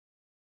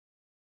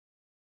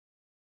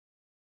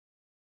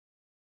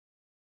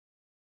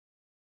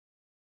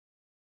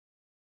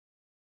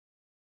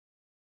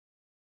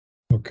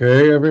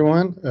Okay,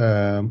 everyone.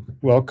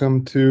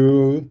 Welcome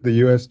to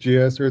the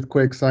USGS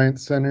Earthquake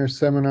Science Center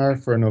seminar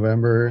for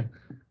November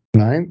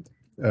 9th.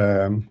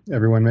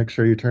 Everyone make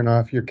sure you turn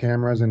off your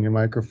cameras and your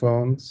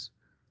microphones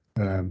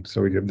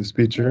so we give the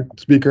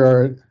speaker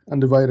our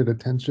undivided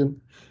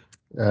attention.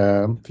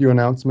 Few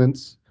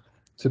announcements.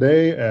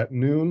 Today at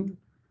noon,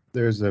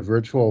 there's a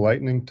virtual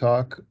lightning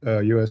talk,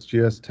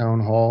 USGS Town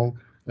Hall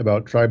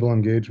about tribal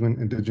engagement,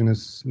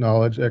 indigenous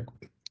knowledge,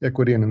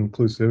 equity, and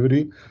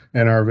inclusivity.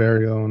 And our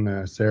very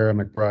own Sarah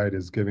McBride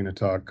is giving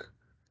a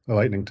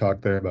lightning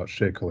talk there about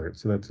Shake Alert.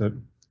 So that's at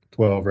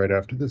 12 right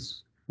after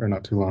this, or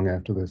not too long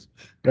after this.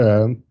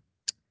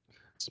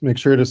 Make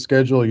sure to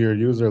schedule your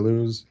use or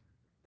lose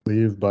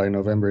leave by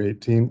November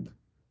 18th.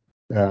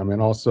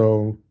 And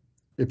also,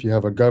 if you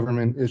have a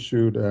government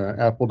issued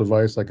Apple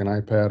device like an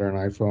iPad or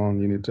an iPhone,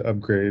 you need to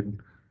upgrade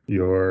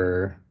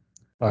your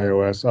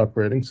iOS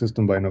operating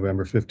system by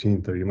November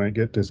 15th, or you might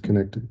get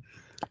disconnected.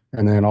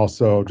 And then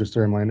also, just a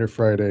reminder,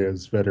 Friday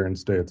is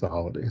Veterans Day. It's a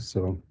holiday,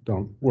 so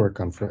don't work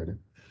on Friday.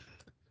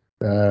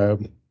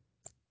 And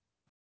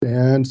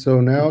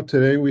so now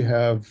today we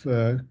have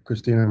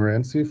Christina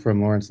Morency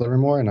from Lawrence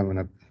Livermore, and I'm going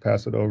to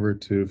pass it over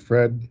to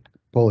Fred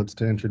Pullitz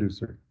to introduce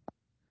her.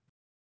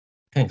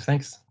 Okay,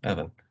 thanks,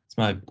 Evan. It's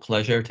my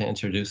pleasure to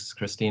introduce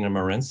Christina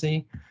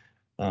Morency.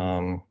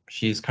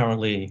 She's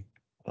currently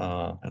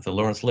at the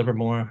Lawrence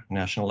Livermore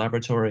National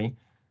Laboratory.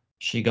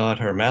 She got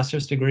her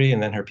master's degree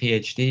and then her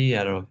PhD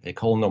at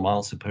École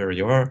Normale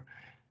Supérieure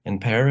in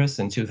Paris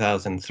in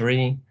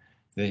 2003.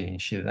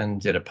 She then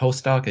did a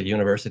postdoc at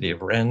University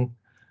of Rennes,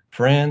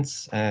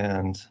 France,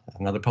 and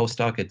another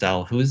postdoc at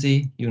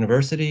Dalhousie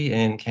University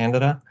in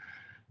Canada.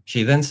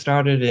 She then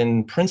started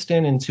in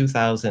Princeton in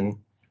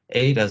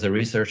 2008 as a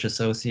research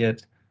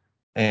associate,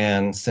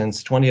 and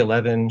since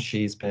 2011,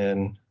 she's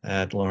been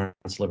at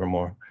Lawrence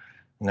Livermore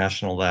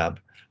National Lab.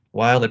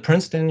 While at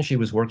Princeton, she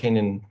was working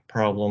in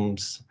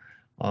problems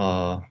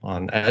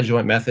on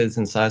adjoint methods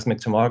in seismic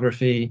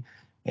tomography,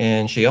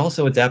 and she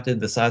also adapted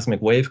the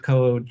seismic wave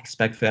code,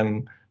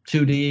 SPECFEM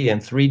 2D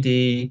and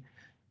 3D,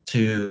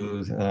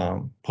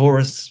 to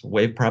porous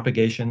wave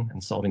propagation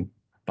and solving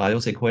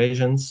BIOS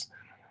equations.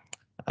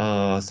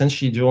 Since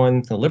she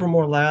joined the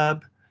Livermore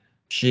Lab,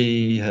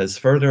 she has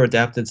further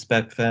adapted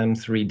SPECFEM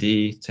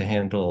 3D to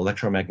handle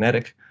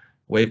electromagnetic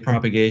wave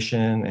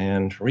propagation,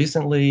 and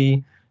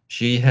recently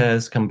she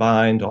has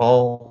combined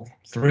all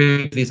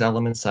three of these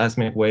elements,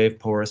 seismic wave,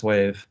 porous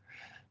wave,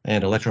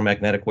 and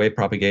electromagnetic wave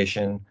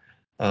propagation,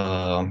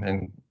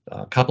 and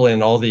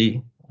coupling all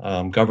the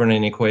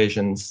governing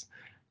equations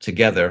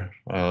together,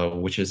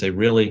 which is a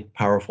really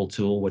powerful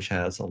tool which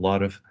has a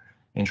lot of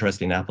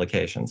interesting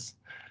applications.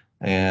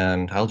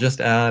 And I'll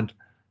just add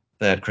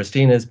that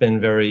Christina has been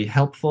very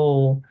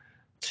helpful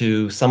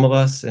to some of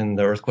us in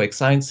the Earthquake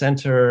Science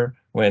Center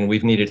when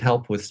we've needed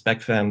help with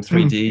SPECFEM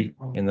 3D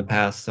in the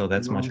past, so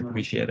that's much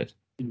appreciated.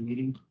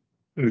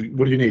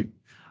 What do you need?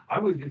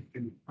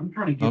 I'm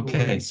trying to give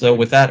Okay, away. so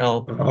with that,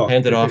 I'll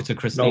hand it off to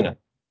Christina.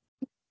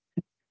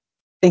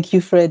 Thank you,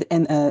 Fred,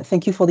 and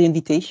thank you for the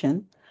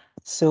invitation.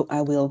 So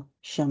I will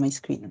share my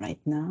screen right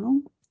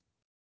now.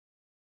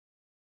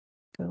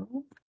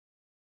 Go.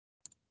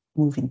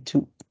 Move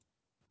into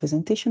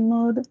presentation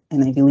mode,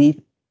 and I believe,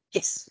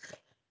 yes.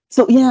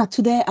 So yeah,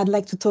 today I'd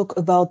like to talk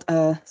about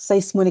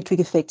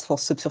seismoelectric effects for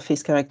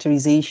subsurface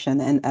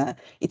characterization, and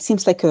it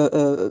seems like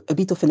a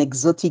bit of an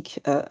exotic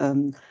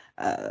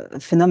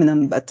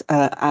phenomenon, but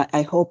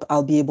I hope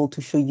I'll be able to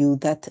show you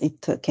that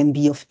it can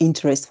be of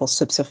interest for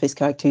subsurface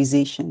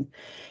characterization.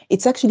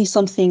 It's actually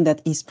something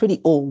that is pretty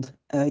old.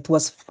 It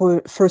was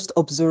first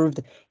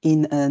observed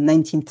in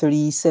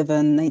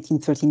 1937,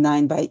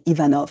 1939 by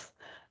Ivanov,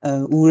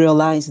 who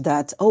realized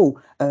that,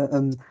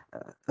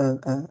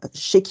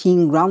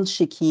 ground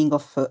shaking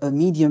of a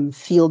medium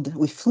filled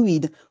with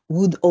fluid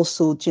would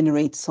also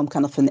generate some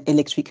kind of an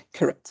electric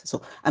current.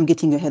 So I'm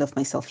getting ahead of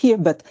myself here,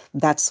 but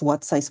that's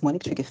what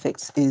seismoelectric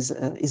effects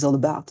is all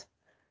about.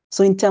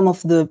 So in terms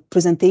of the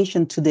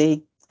presentation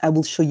today, I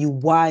will show you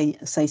why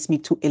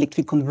seismic to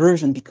electric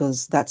conversion,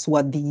 because that's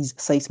what these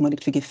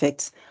seismoelectric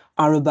effects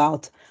are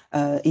about,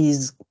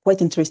 is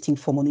quite interesting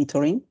for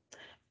monitoring.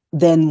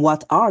 Then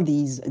what are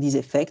these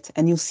effects?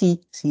 And you'll see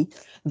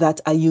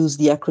that I use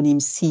the acronym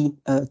C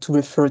to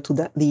refer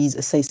to these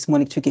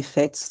seismoelectric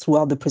effects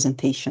throughout the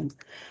presentation.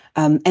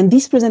 And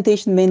this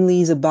presentation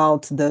mainly is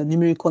about the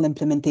numerical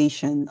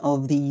implementation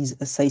of these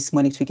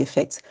seismoelectric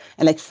effects.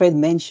 And like Fred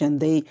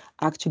mentioned, they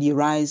actually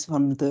arise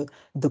from the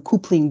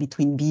coupling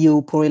between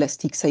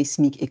bioporoelastic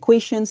seismic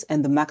equations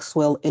and the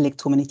Maxwell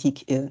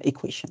electromagnetic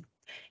equation.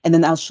 And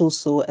then I'll show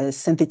also a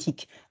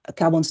synthetic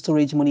carbon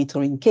storage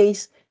monitoring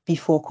case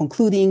before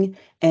concluding.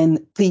 And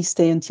please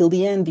stay until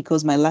the end,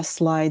 because my last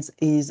slides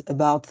is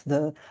about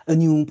a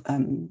new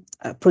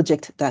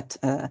project that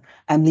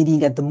I'm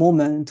leading at the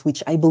moment,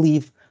 which I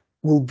believe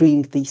will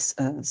bring these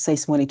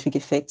seismoelectric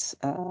effects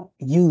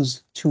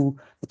use to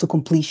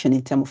completion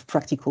in terms of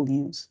practical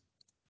use.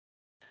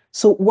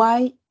 So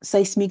why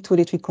seismic to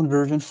electric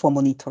conversion for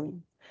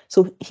monitoring?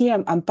 So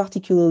here I'm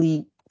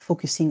particularly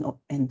focusing on,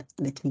 and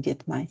let me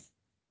get my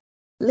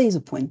laser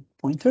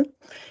pointer.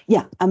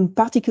 Yeah, I'm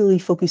particularly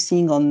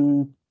focusing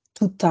on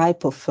two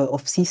type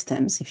of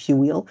systems, if you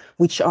will,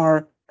 which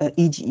are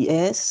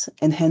EGS,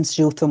 Enhanced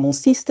Geothermal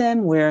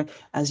System, where,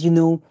 as you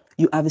know,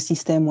 you have a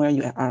system where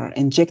you are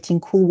injecting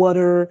cool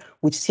water,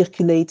 which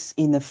circulates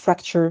in a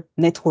fracture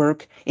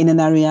network in an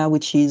area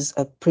which is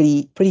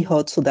pretty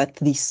hot, so that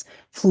this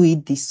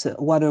fluid, this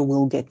water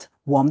will get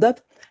warmed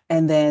up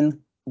and then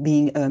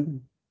being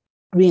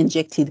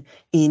re-injected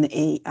in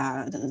a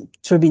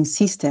turbine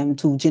system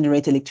to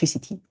generate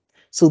electricity.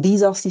 So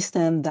these are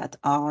systems that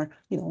are,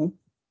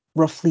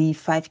 roughly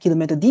 5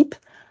 kilometers deep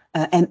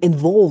and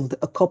involved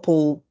a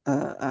couple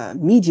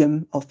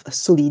medium of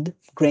solid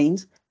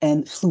grains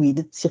and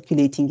fluid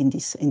circulating in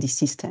this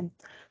system.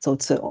 So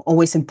it's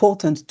always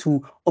important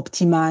to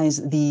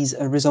optimize these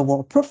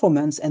reservoir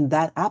performance, and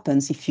that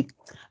happens if you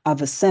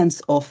have a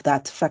sense of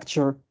that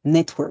fracture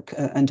network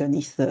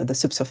underneath the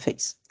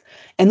subsurface.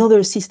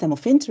 Another system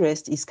of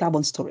interest is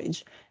carbon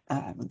storage,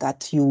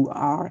 that you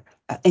are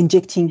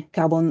injecting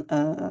carbon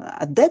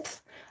at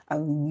depth.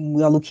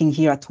 We are looking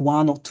here at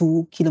 1 or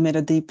 2 kilometer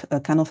deep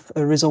kind of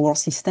a reservoir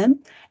system.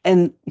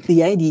 And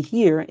the idea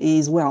here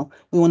is, well,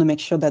 we want to make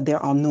sure that there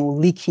are no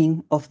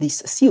leaking of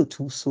this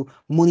CO2. So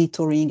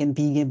monitoring and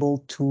being able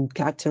to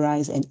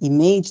characterize and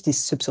image this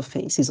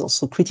subsurface is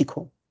also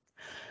critical.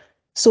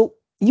 So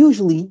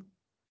usually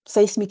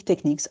seismic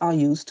techniques are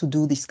used to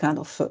do this kind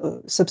of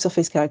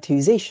subsurface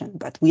characterization,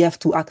 but we have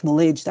to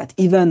acknowledge that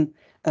even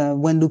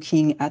when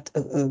looking at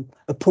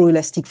a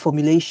proelastic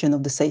formulation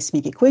of the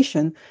seismic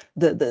equation,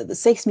 the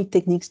seismic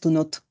techniques do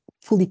not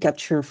fully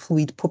capture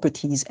fluid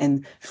properties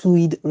and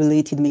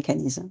fluid-related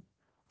mechanism.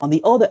 On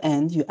the other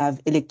hand, you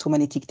have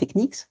electromagnetic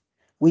techniques,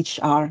 which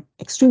are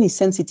extremely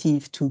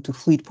sensitive to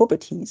fluid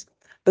properties,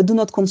 but do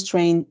not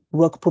constrain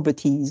rock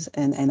properties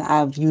and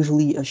have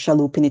usually a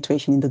shallow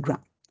penetration in the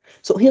ground.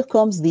 So here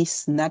comes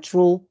this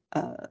natural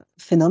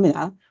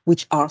phenomena,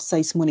 which are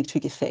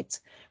seismoelectric effects,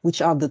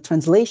 which are the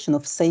translation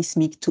of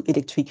seismic to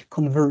electric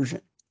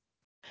conversion.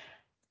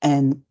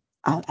 And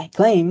I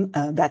claim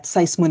that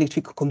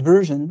seismoelectric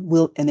conversion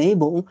will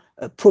enable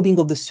probing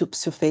of the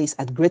subsurface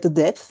at greater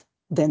depth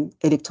than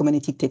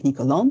electromagnetic technique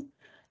alone,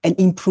 and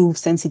improve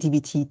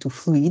sensitivity to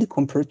fluid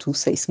compared to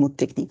seismo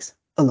techniques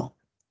alone.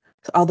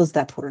 So how does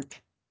that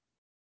work?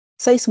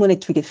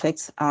 Seismoelectric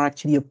effects are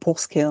actually a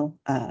pore-scale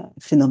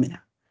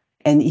phenomena.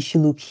 And if you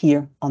look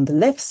here on the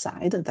left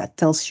side, that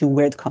tells you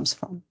where it comes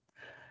from.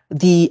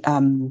 The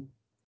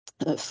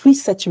free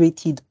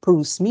saturated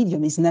porous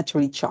medium is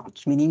naturally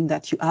charged, meaning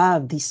that you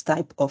have this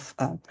type of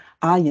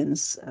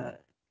ions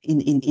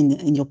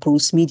in your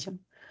porous medium.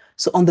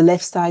 So on the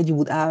left side, you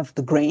would have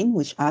the grain,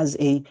 which has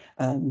a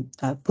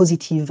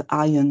positive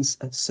ions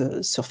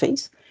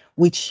surface,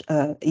 which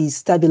is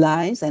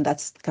stabilized, and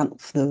that's kind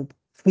of the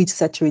fluid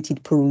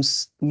saturated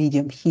porous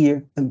medium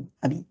here.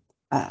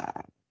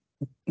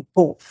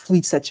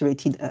 Fluid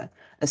saturated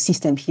a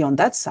system here on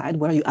that side,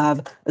 where you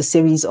have a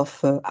series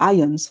of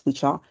ions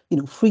which are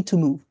free to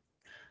move.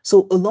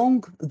 So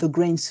along the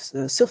grain's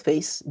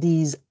surface,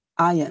 these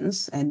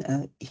ions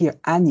and here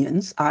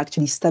anions are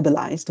actually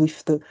stabilized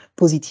with the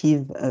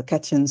positive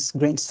cations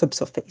grain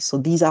subsurface. So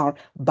these are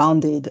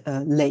bounded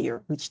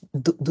layer which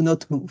do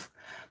not move.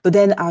 But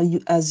then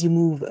as you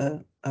move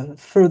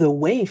further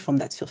away from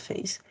that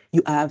surface,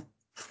 you have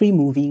free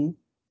moving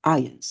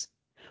ions,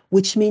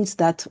 which means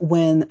that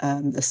when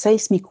a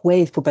seismic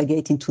wave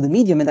propagates into the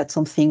medium, and that's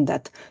something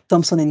that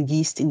Thomson and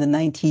Geest in the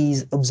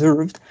 90s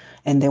observed,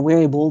 and they were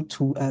able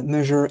to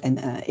measure an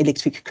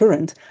electric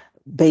current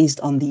based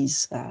on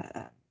these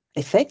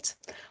effects.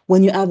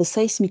 When you have a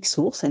seismic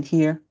source, and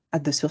here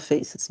at the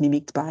surface it's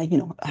mimicked by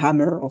a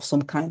hammer or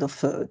some kind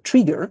of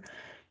trigger,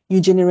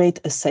 you generate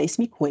a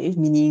seismic wave,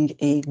 meaning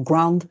a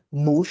ground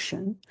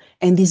motion,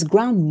 and this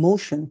ground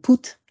motion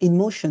put in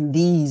motion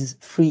these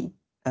free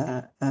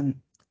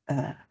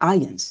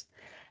ions.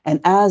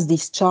 And as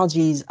these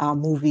charges are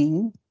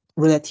moving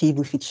relative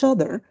with each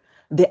other,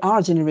 they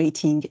are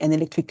generating an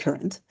electric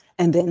current,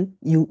 and then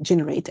you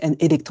generate an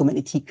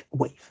electromagnetic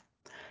wave.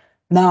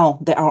 Now,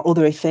 there are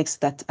other effects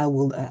that I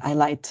will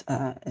highlight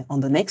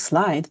on the next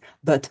slide,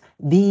 but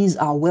these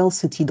are well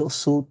suited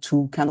also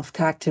to kind of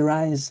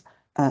characterize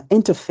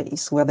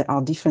interface where there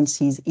are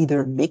differences,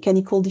 either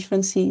mechanical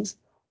differences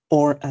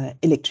or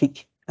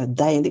electric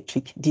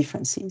dielectric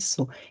differences.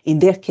 So in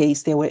their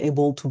case, they were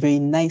able to very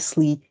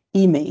nicely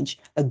image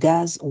a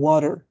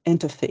gas-water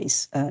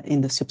interface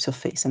in the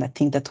subsurface. And I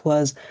think that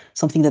was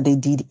something that they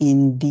did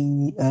in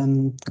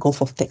the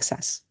Gulf of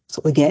Texas.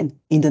 So again,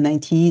 in the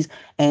 90s,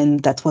 and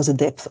that was a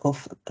depth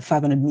of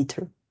 500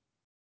 meters.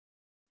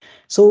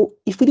 So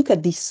if we look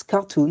at this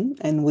cartoon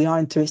and we are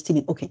interested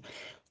in, okay,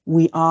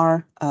 we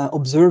are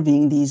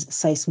observing these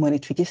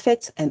seismoelectric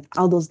effects, and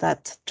how does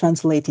that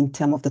translate in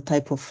terms of the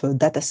type of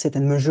data set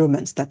and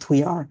measurements that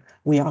we are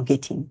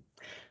getting?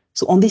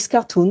 So on this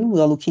cartoon, we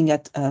are looking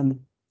at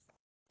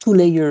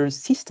two-layer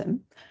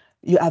system.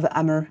 You have a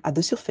hammer at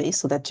the surface,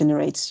 so that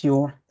generates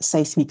your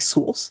seismic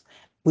source,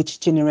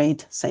 which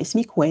generate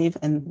seismic wave,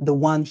 and the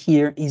one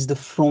here is the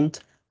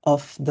front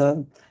of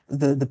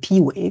the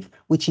P wave,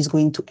 which is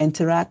going to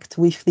interact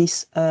with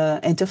this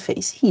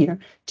interface here,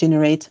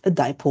 generate a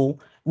dipole,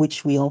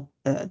 which will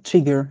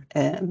trigger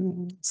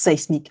an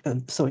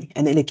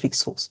electric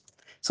source.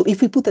 So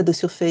if we put at the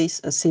surface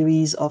a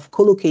series of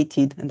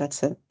collocated, and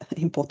that's an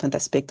important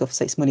aspect of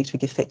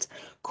seismoelectric effects,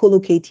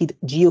 collocated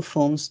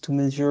geophones to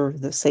measure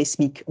the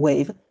seismic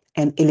wave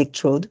and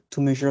electrode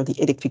to measure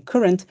the electric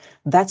current,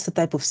 that's the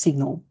type of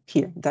signal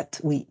here that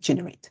we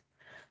generate.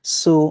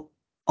 So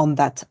on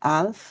that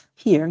half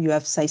here, you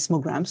have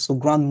seismograms, so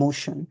ground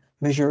motion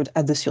measured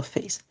at the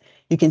surface.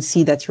 You can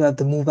see that you have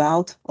the move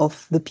out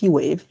of the P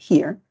wave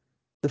here,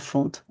 the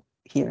front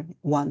here,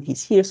 one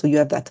is here. So you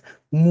have that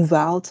move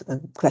out,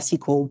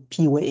 classical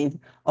P wave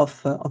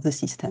of the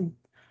system.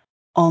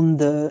 On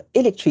the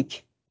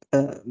electric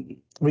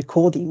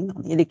recording,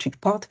 on the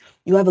electric part,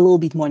 you have a little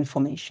bit more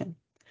information.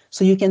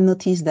 So you can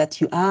notice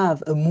that you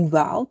have a move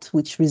out,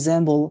 which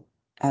resemble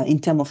in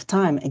terms of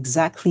time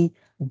exactly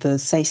the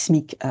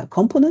seismic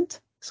component.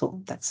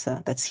 So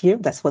that's here.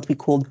 That's what we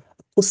call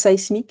a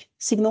seismic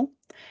signal.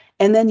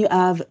 And then you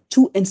have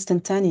two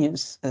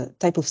instantaneous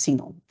type of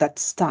signal.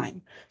 That's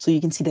time. So you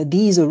can see that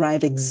these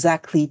arrive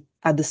exactly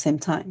at the same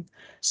time.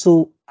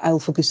 So I'll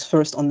focus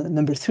first on the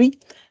number 3.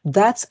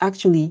 That's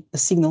actually a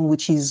signal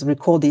which is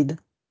recorded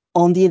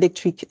on the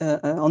electric,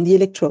 on the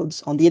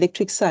electrodes, on the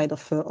electric side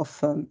of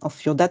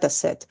your data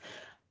set,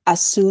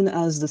 as soon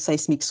as the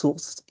seismic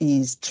source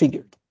is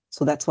triggered.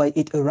 So that's why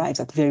it arrives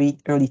at very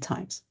early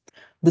times.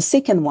 The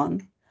second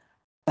one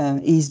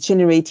is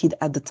generated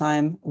at the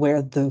time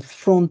where the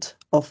front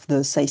of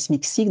the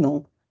seismic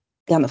signal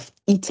kind of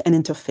hit an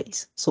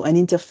interface. So an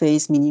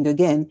interface meaning,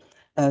 again,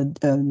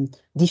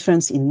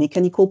 difference in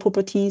mechanical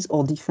properties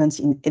or difference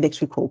in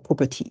electrical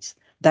properties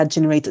that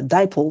generate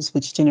dipoles,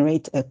 which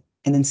generate an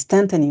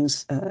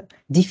instantaneous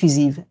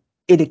diffusive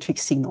electric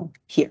signal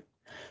here.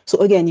 So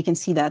again, you can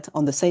see that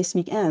on the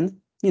seismic end,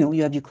 you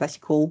have your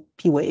classical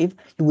P wave.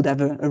 You would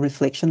have a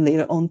reflection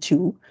later on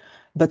too.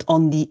 But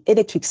on the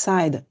electric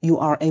side, you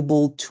are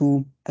able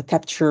to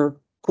capture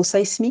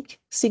coseismic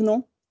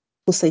signal,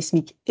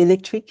 coseismic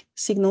electric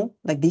signal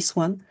like this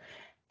one,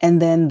 and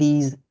then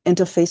these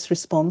interface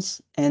response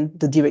and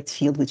the direct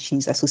field, which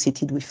is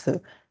associated with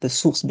the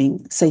source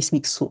being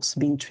seismic source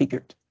being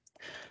triggered.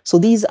 So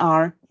these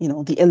are,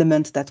 the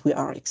elements that we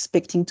are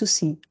expecting to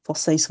see for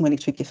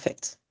seismoelectric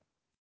effects.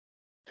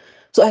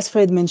 So as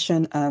Fred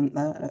mentioned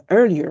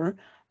earlier,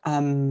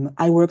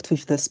 I worked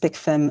with the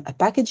SpecFEM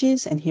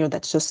packages, and here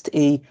that's just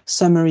a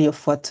summary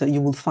of what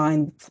you will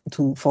find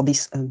for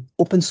these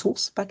open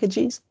source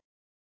packages.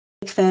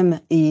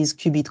 SpecFEM is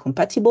qubit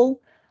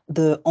compatible.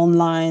 The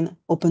online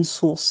open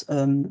source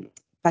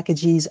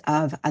packages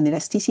have an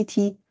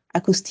elasticity,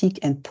 acoustic,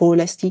 and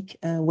poroelastic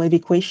wave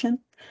equation.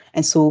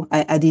 And so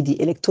I added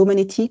the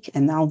electromagnetic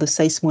and now the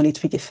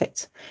seismoelectric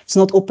effects. It's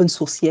not open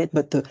source yet,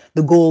 but the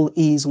goal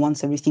is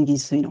once everything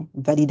is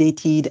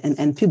validated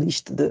and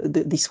published,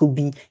 this will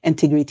be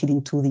integrated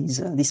into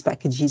these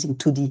packages in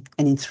 2D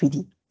and in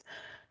 3D.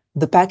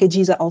 The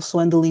packages are also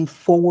handling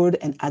forward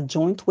and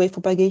adjoint wave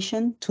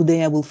propagation.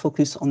 Today I will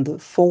focus on the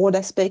forward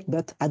aspect,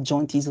 but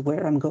adjoint is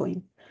where I'm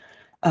going.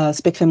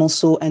 SpecFEM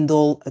also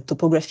handle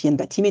topography and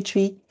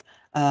bathymetry.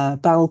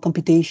 Parallel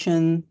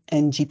computation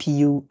and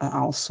GPU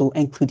are also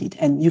included.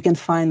 And you can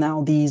find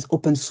now these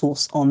open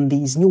source on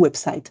this new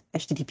website,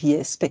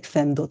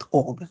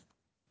 https://specfem.org.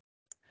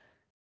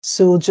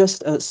 So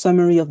just a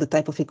summary of the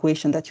type of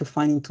equation that you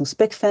find into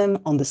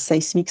SpecFEM on the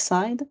seismic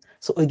side.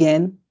 So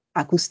again,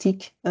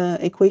 acoustic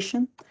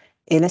equation,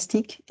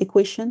 elastic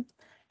equation,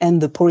 and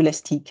the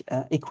poroelastic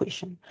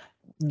equation.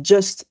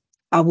 Just,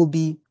 I will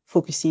be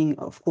focusing,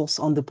 of course,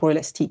 on the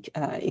poroelastic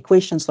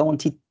equation. So I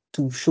wanted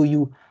to show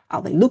you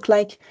how they look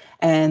like.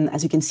 And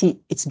as you can see,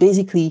 it's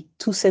basically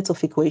two sets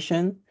of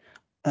equations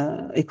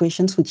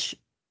which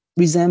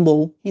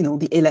resemble,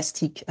 the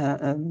elastic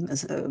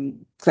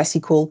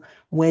classical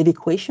wave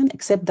equation,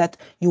 except that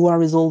you are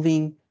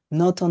resolving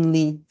not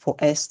only for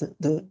S,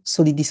 the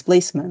solid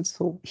displacement,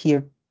 so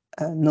here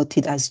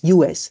noted as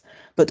US,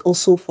 but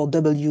also for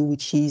W,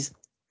 which is,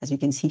 as you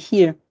can see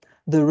here,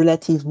 the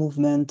relative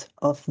movement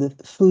of the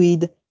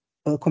fluid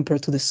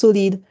compared to the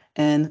solid,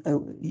 and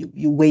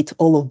you weight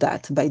all of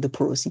that by the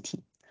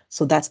porosity.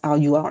 So that's how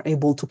you are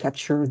able to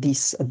capture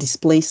this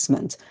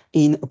displacement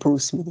in a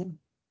porous medium.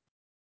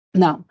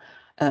 Now,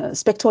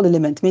 spectral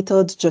element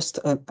method, just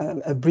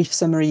a brief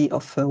summary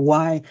of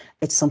why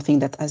it's something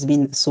that has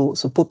been so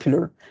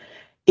popular.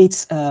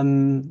 It's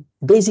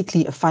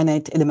basically a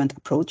finite element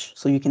approach.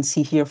 So you can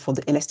see here for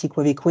the elastic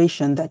wave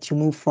equation that you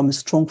move from a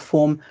strong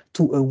form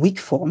to a weak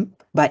form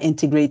by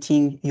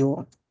integrating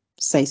your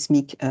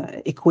seismic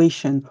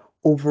equation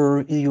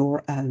over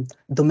your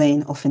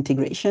domain of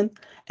integration,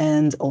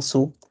 and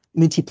also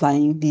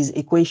multiplying this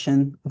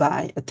equation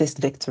by a test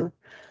vector.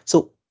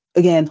 So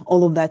again,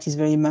 all of that is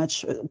very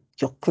much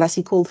your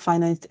classical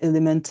finite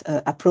element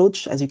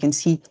approach. As you can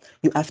see,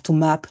 you have to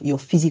map your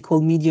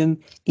physical medium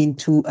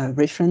into a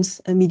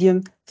reference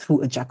medium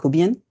through a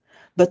Jacobian.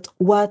 But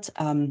what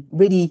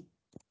really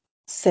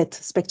set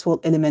spectral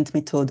element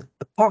method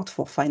apart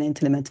for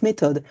finite element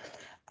method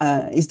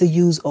is the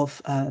use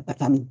of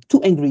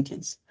two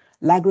ingredients: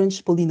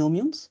 Lagrange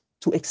polynomials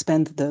to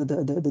expand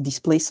the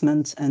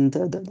displacement and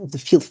the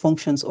field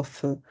functions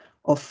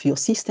of your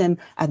system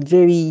at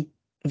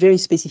very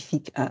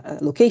specific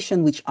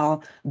location, which are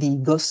the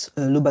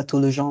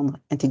Gauss-Lobato-Legendre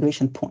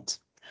integration points.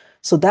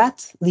 So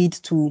that leads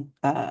to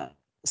a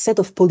set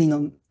of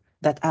polynomials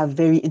that have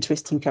very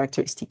interesting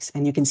characteristics.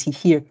 And you can see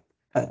here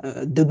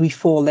degree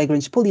 4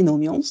 Lagrange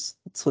polynomials.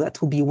 So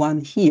that will be one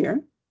here,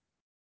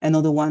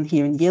 another one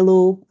here in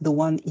yellow, the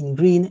one in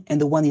green, and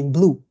the one in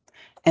blue.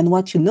 And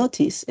what you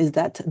notice is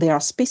that there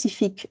are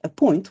specific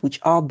points, which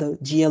are the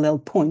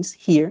GLL points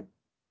here,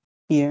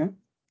 here,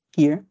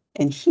 here,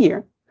 and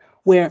here,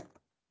 where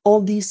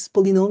all these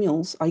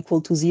polynomials are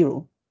equal to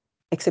 0,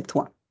 except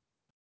one.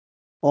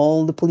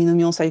 All the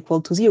polynomials are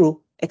equal to 0,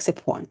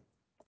 except one.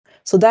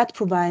 So that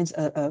provides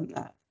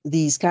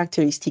these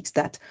characteristics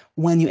that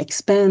when you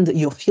expand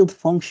your field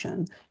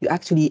function, you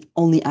actually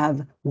only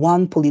have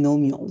one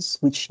polynomials,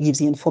 which gives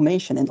the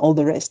information, and all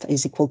the rest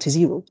is equal to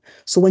 0.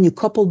 So when you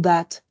couple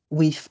that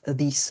with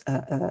this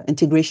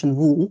integration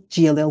rule,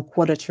 GLL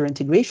quadrature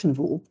integration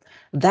rule,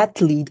 that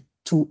lead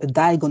to a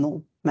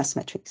diagonal mass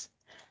matrix.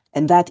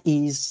 And that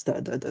is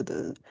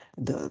the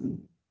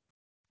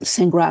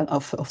Saint Graal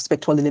of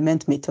spectral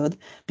element method,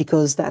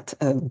 because that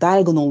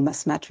diagonal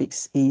mass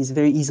matrix is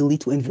very easily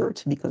to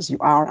invert, because you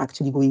are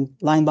actually going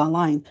line by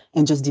line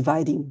and just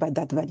dividing by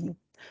that value.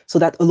 So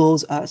that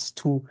allows us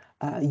to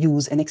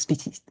use an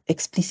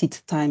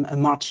explicit time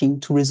marching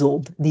to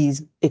resolve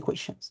these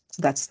equations.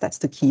 So that's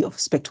the key of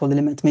spectral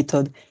element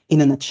method in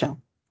a nutshell.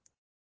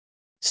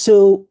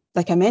 So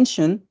like I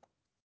mentioned,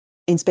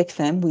 in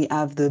SpecFEM, we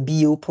have the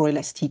BO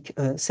poroelastic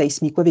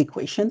seismic wave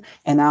equation,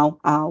 and now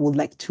I would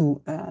like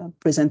to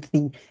present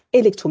the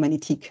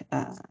electromagnetic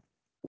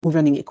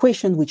governing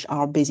equation, which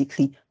are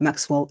basically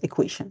Maxwell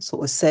equations.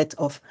 So a set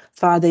of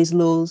Faraday's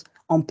laws,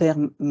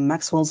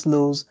 Ampere-Maxwell's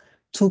laws,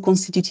 two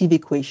constitutive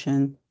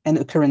equations, and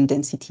a current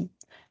density.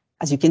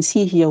 As you can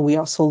see here, we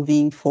are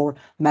solving for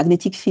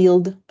magnetic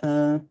field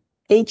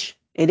H,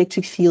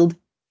 electric field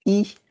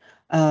E,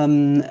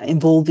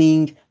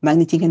 involving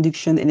magnetic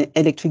induction and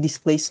electric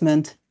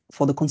displacement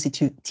for the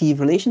constitutive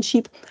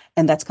relationship.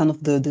 And that's kind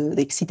of the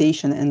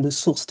excitation and the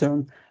source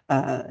term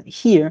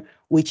here,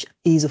 which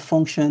is a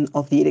function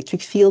of the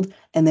electric field.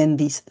 And then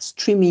this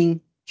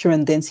streaming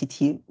current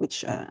density,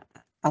 which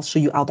I'll show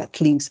you how that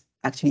links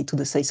actually to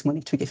the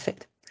seismoelectric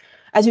effect.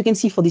 As you can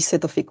see for this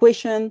set of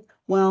equation,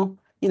 well,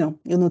 you'll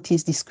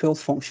notice this curl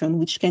function,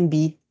 which can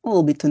be a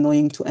little bit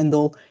annoying to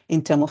handle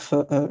in terms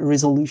of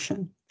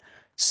resolution.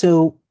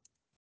 So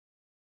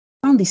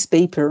on this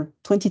paper,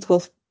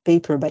 2012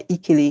 paper by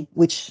Ikele,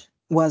 which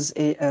was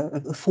a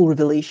full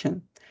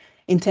revelation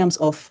in terms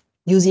of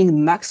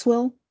using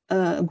Maxwell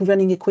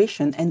governing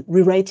equation and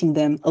rewriting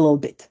them a little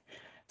bit.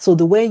 So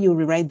the way you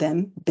rewrite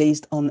them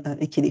based on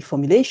Ikele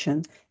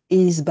formulation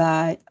is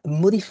by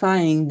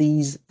modifying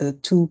these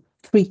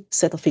three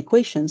set of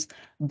equations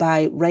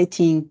by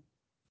writing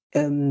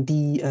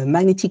the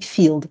magnetic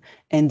field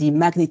and the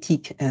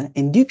magnetic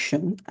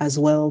induction, as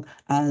well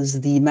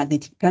as the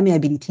magnetic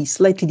permeability,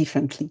 slightly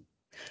differently.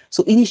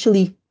 So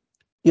initially,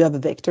 you have a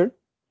vector,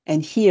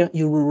 and here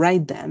you will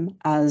write them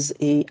as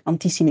a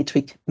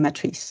antisymmetric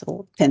matrix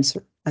or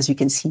tensor, as you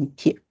can see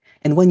here.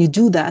 And when you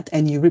do that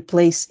and you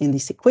replace in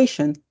this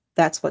equation,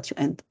 that's what you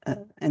end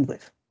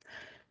with.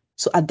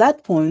 So at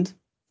that point,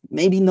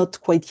 maybe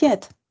not quite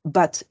yet,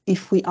 but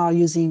if we are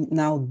using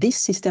now this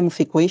system of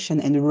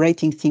equation and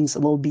writing things a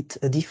little bit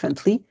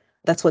differently,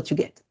 that's what you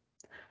get.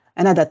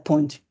 And at that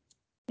point,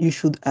 you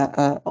should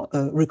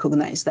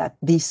recognize that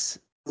this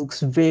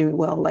looks very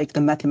well like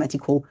the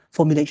mathematical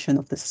formulation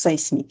of the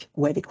seismic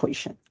wave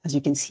equation, as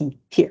you can see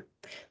here.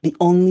 The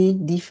only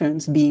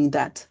difference being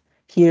that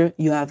here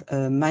you have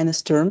a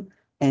minus term,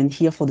 and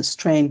here for the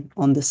strain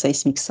on the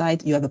seismic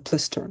side, you have a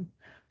plus term.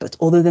 But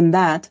other than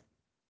that,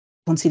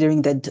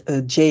 considering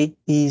that J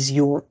is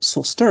your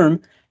source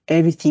term,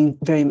 everything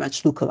very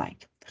much look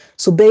alike.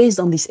 So based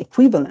on this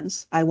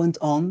equivalence, I went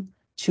on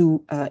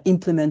to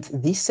implement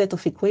this set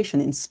of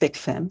equation in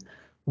SpecFEM,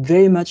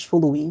 very much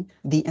following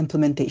the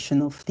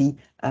implementation of the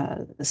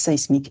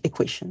seismic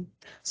equation.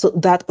 So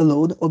that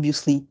allowed,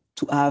 obviously,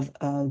 to have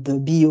the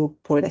BO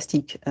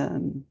poroelastic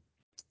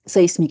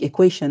seismic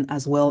equation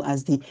as well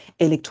as the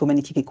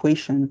electromagnetic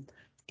equation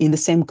in the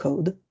same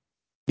code,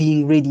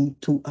 being ready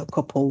to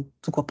couple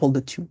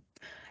the two.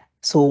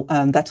 So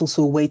that's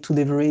also a way to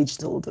leverage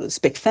the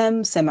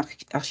SpecFEM, same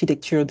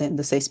architecture than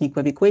the seismic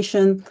wave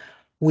equation.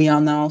 We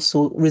are now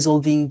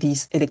resolving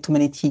this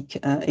electromagnetic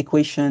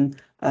equation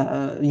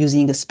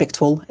using a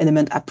spectral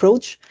element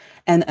approach.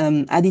 And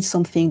I did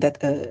something that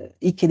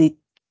Ikele,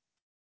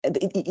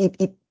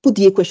 it put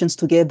the equations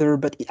together,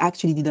 but it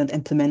actually didn't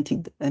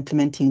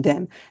implementing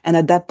them. And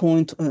at that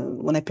point,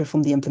 when I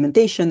performed the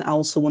implementation, I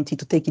also wanted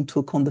to take into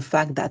account the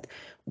fact that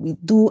we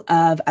do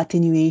have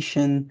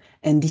attenuation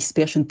and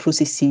dispersion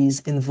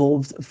processes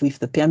involved with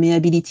the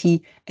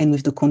permeability and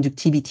with the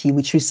conductivity,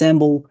 which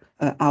resemble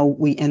how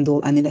we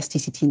handle an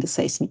elasticity in the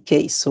seismic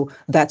case. So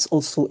that's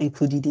also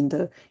included in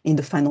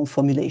the final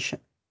formulation.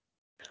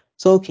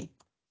 So, okay,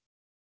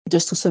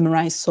 just to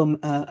summarize some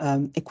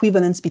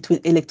equivalence between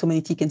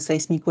electromagnetic and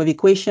seismic wave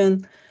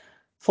equation.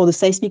 For the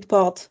seismic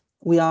part,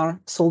 we are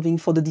solving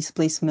for the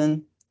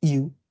displacement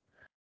U.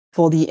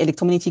 For the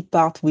electromagnetic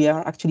part, we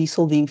are actually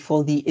solving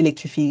for the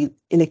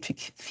electric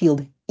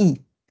field E.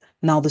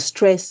 Now, the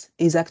stress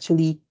is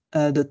actually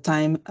the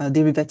time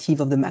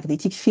derivative of the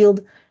magnetic field,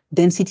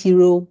 density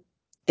rho,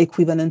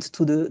 equivalent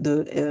to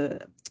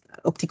the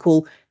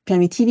optical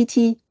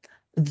permittivity.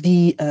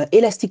 The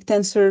elastic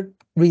tensor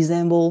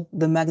resemble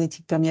the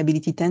magnetic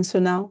permeability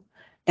tensor now,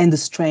 and the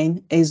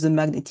strain is the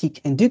magnetic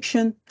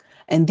induction.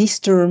 And this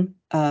term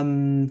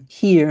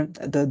here,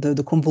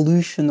 the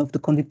convolution of the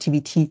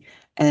conductivity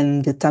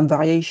and the time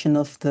variation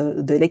of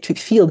the electric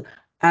field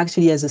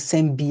actually has the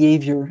same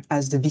behavior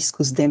as the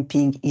viscous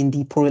damping in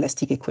the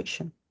poroelastic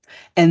equation.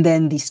 And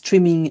then the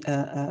streaming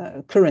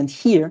current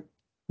here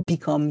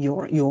become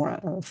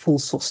your full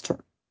source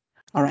term.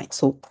 All right,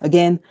 so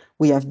again,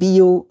 we have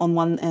Biot on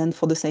one end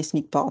for the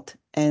seismic part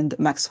and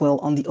Maxwell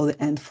on the other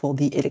end for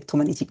the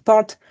electromagnetic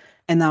part.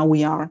 And now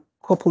we are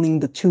coupling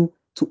the two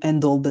to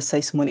handle the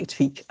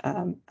seismoelectric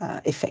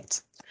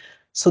effects.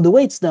 So the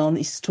way it's done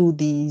is through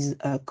these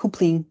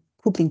coupling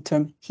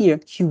term here,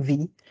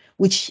 QV,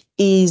 which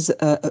is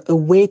a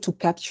way to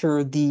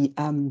capture the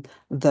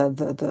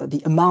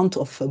amount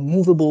of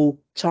movable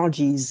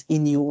charges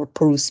in your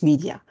porous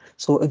media.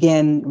 So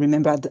again,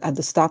 remember at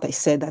the start I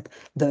said that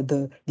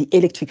the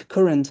electric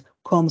current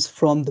comes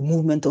from the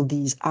movement of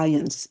these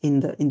ions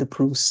in the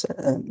porous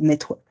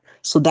network.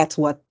 So that's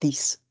what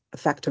this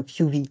factor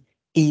QV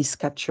is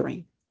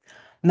capturing.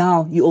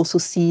 Now you also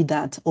see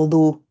that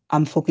although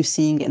I'm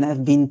focusing and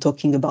I've been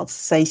talking about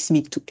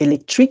seismic to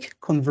electric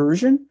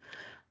conversion,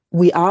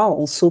 we are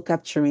also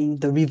capturing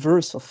the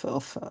reverse of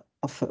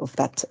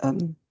that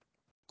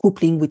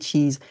coupling, which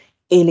is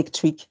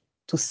electric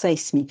to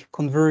seismic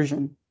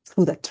conversion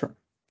through that term.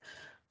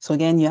 So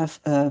again, you have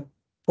a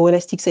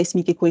poroelastic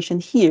seismic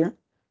equation here,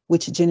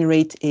 which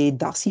generate a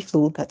Darcy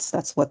flow.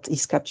 That's what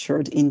is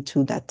captured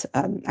into that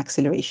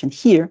acceleration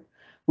here,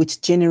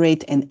 which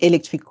generate an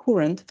electric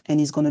current and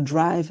is going to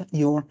drive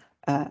your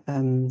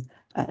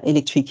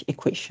electric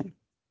equation.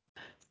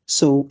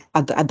 So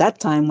at that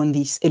time, when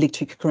this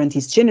electric current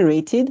is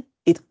generated,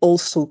 it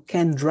also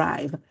can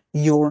drive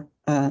your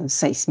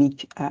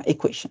seismic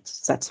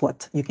equations. That's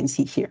what you can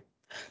see here.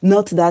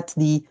 Note that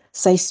the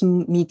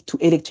seismic to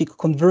electric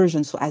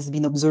conversion has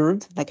been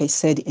observed, like I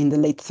said, in the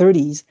late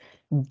 30s.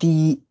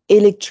 The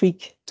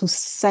electric to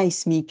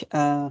seismic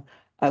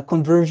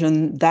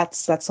conversion,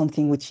 that's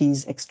something which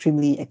is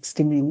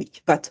extremely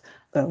weak, but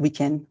we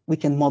can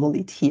model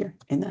it here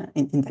in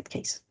that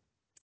case.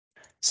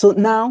 So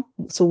now,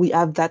 we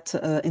have that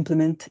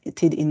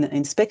implemented in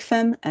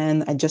SpecFEM,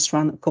 and I just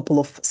ran a couple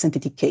of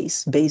synthetic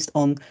cases based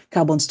on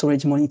carbon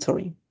storage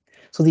monitoring.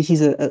 So this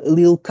is a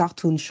little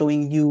cartoon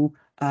showing you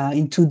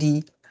in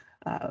 2D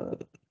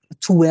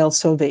two well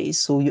surveys.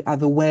 So you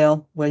have a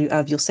well where you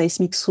have your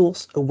seismic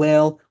source, a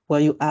well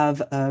where you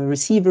have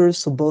receivers,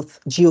 so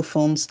both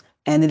geophones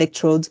and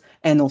electrodes,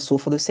 and also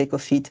for the sake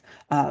of it,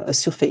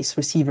 surface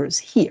receivers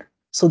here.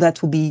 So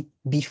that will be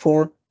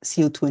before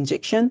CO2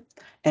 injection,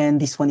 and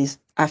this one is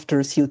after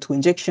CO2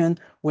 injection,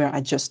 where I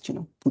just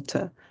put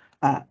a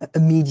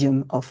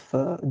medium of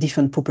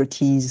different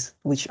properties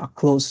which are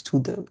close to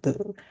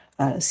the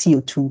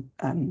CO2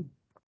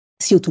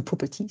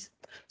 properties.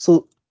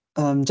 So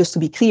just to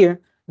be clear,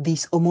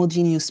 this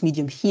homogeneous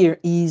medium here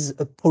is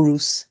a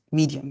porous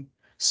medium.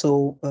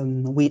 So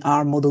we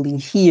are modeling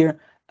here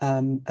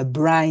a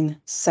brine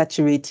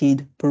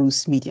saturated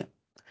porous medium.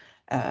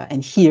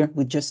 And here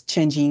we're just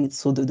changing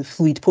the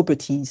fluid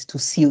properties to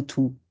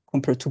CO2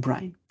 compared to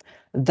brine.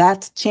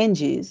 That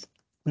changes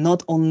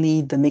not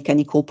only the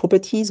mechanical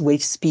properties,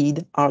 wave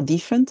speed are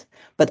different,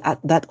 but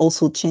that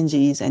also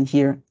changes, and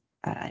here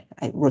I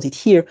wrote it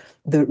here,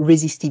 the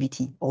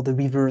resistivity or the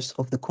reverse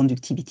of the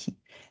conductivity.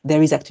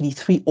 There is actually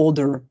three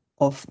orders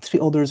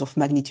of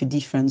magnitude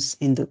difference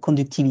in the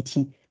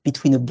conductivity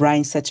between a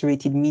brine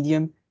saturated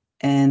medium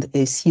and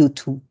a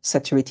CO2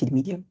 saturated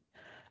medium.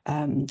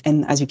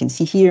 And as you can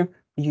see here,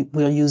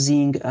 we're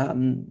using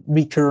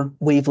Ricker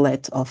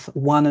wavelet of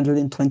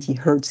 120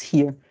 Hertz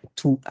here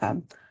to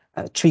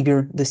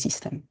trigger the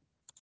system.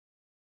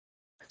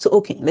 So,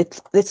 okay,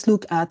 let's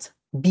look at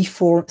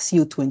before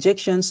CO2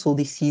 injection. So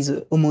this is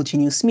a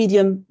homogeneous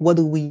medium. What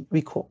do we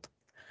record?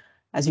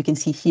 As you can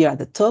see here at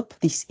the top,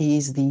 this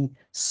is the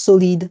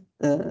solid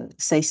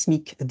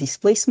seismic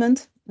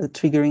displacement, the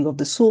triggering of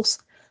the source.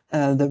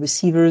 The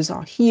receivers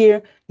are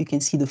here. You can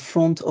see the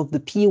front of the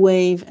P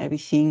wave.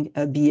 Everything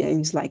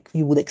behaves like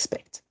you would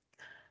expect.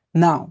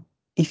 Now,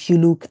 if you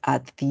look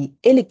at the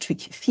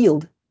electric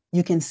field,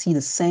 you can see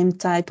the same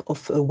type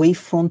of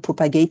wavefront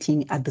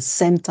propagating at the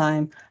same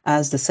time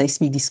as the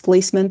seismic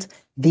displacement.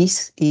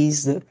 This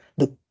is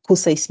the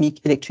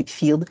coseismic electric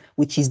field,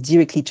 which is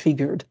directly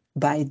triggered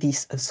by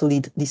this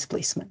solid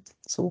displacement.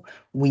 So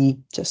we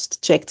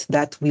just checked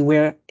that we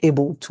were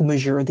able to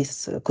measure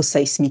this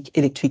coseismic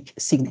electric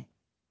signal.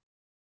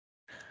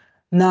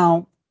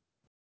 Now,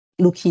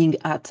 looking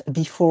at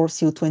before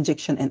CO2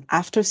 injection and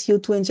after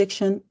CO2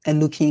 injection, and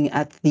looking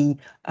at the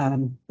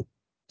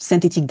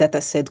synthetic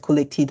data set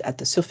collected at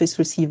the surface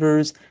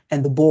receivers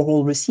and the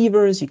borehole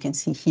receivers, you can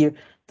see here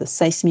the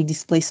seismic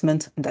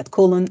displacement in that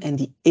column and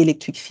the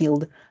electric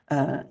field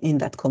in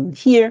that column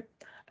here.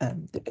 A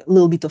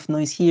little bit of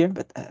noise here,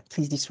 but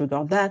please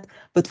disregard that.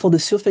 But for the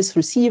surface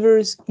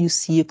receivers, you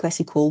see a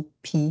classical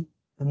P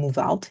move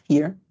out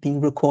here being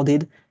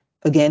recorded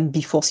again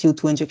before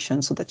CO2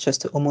 injection, so that's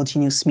just a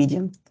homogeneous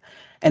medium.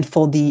 And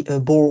for the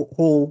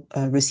borehole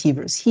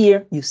receivers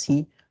here, you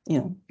see,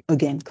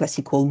 again,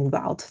 classical move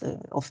out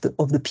of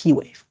the P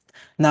wave.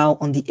 Now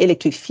on the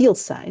electric field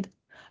side,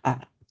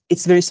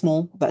 it's very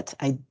small, but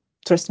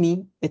trust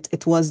me,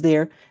 it was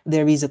there.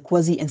 There is a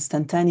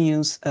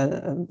quasi-instantaneous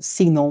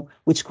signal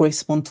which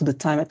corresponds to the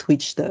time at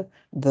which the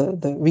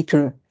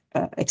Ricker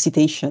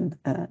excitation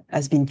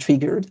has been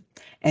triggered.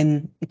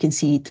 And you can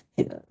see it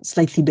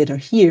slightly better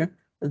here.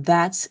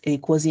 That's a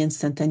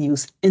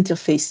quasi-instantaneous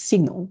interface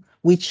signal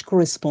which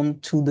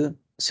correspond to the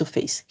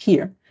surface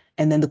here.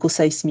 And then the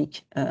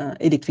coseismic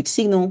electric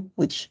signal,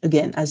 which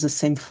again has the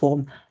same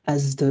form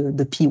as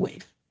the P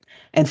wave.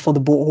 And for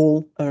the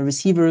borehole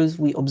receivers,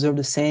 we observe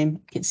the same.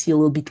 You can see a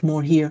little bit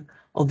more here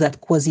of that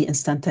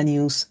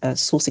quasi-instantaneous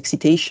source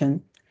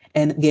excitation.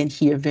 And again,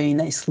 here very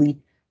nicely,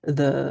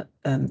 the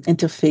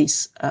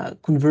interface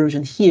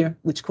conversion here,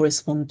 which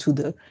correspond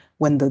to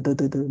when the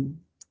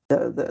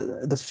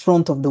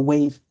front of the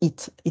wave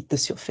hit the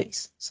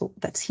surface. So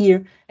that's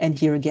here, and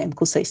here again,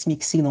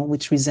 coseismic signal,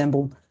 which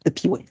resemble the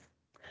P wave.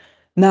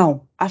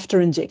 Now, after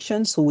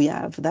injection, so we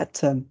have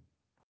that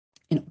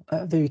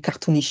a very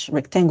cartoonish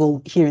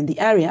rectangle here in the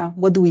area.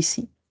 What do we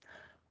see?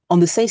 On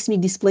the seismic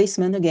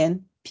displacement,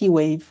 again, P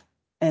wave,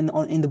 and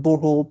in the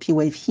borehole, P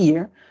wave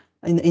here,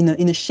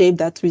 in a shape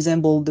that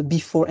resembled the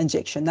before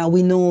injection. Now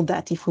we know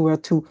that if we were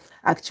to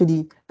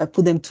actually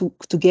put them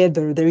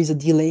together, there is a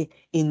delay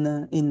in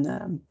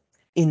the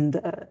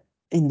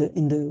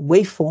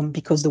waveform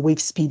because the wave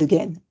speed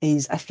again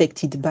is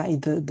affected by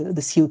the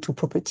CO2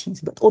 properties.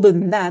 But other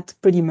than that,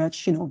 pretty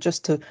much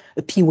just a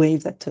P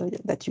wave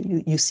that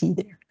you see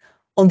there.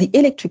 On the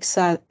electric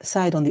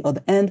side, on the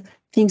other end,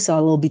 things are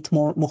a little bit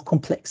more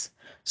complex.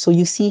 So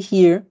you see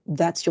here,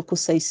 that's your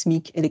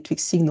coseismic electric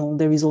signal.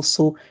 There is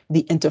also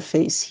the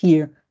interface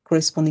here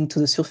corresponding to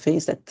the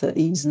surface that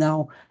is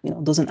now,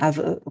 doesn't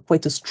have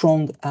quite a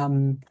strong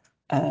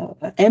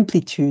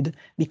amplitude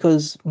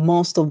because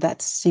most of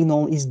that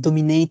signal is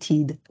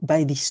dominated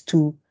by these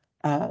two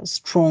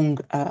strong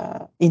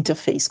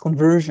interface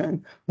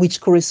conversion, which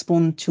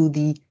correspond to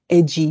the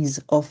edges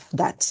of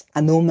that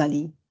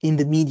anomaly in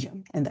the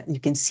medium, and that you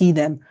can see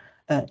them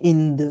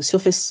in the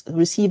surface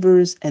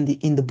receivers and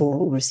in the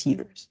borehole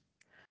receivers.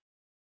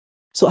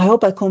 So I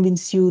hope I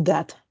convince you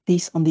that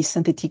on these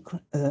synthetic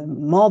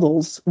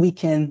models, we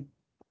can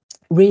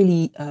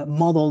really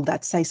model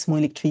that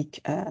seismoelectric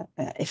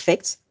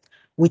effects,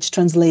 which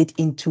translate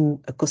into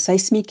a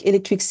coseismic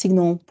electric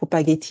signal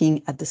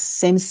propagating at the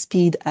same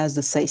speed as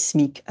the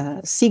seismic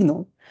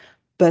signal,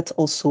 but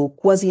also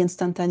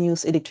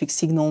quasi-instantaneous electric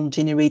signal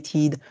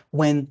generated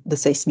when the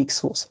seismic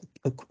source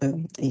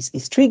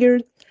is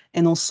triggered,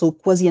 and also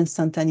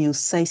quasi-instantaneous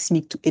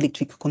seismic to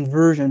electric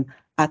conversion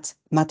at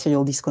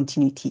material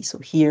discontinuity. So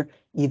here,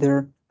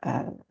 either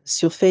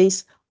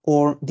surface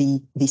or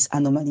this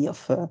anomaly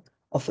of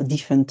a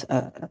different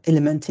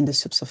element in the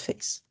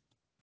subsurface.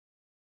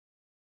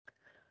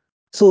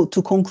 So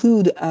to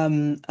conclude,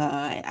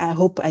 I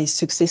hope I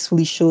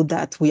successfully showed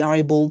that we are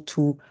able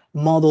to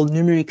model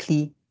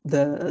numerically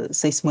the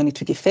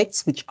seismoelectric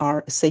effects, which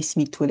are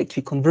seismic to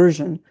electric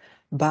conversion,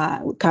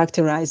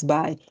 characterized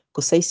by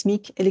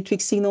coseismic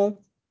electric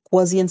signal,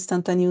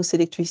 quasi-instantaneous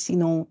electric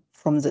signal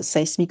from the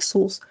seismic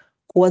source,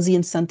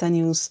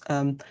 quasi-instantaneous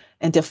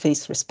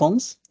interface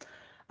response.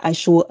 I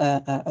show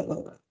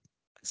a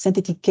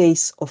synthetic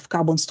case of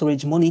carbon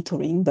storage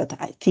monitoring, but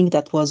I think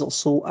that was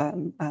also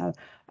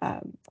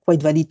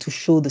quite valid to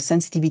show the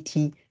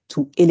sensitivity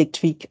to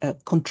electric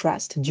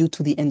contrast due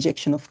to the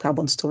injection of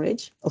carbon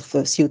storage of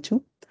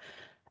CO2.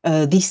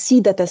 This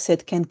C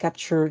dataset can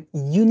capture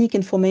unique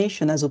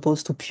information as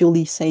opposed to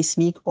purely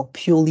seismic or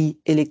purely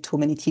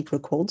electromagnetic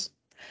records.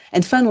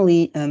 And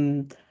finally,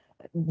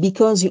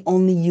 because you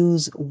only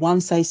use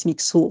one seismic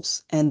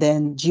source and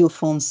then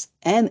geophones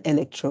and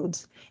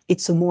electrodes,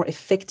 it's a more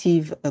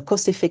effective,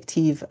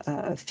 cost-effective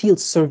field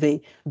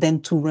survey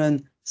than to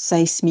run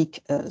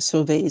seismic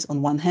surveys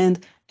on one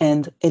hand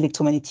and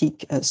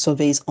electromagnetic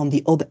surveys on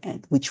the other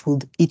end, which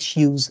would each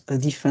use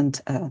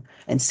different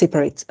and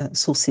separate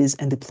sources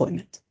and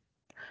deployment.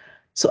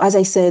 So as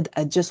I said,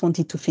 I just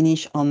wanted to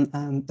finish on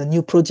the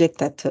new project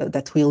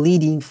that we're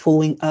leading,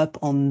 following up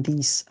on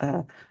this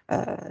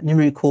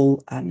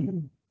numerical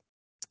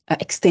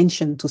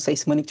extension to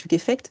seismoelectric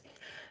effect.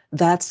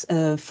 That's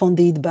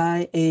funded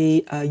by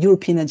a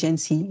European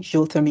agency,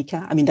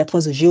 Geothermica. I mean, that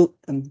was a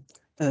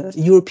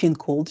European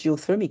called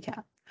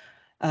Geothermica.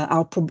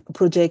 Our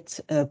project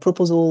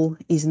proposal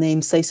is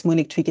named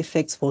Seismoelectric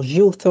Effects for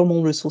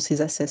Geothermal Resources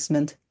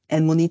Assessment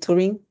and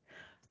Monitoring,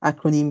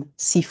 acronym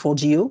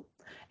C4GEO.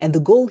 And the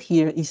goal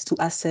here is to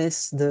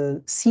assess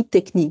the seed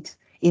techniques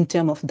in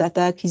terms of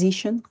data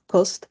acquisition,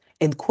 cost,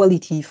 and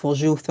quality for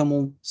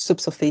geothermal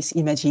subsurface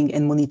imaging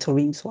and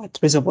monitoring, so at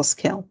reservoir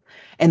scale.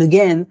 And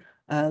again,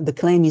 the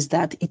claim is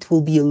that it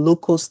will be a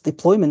low-cost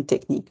deployment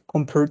technique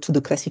compared to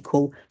the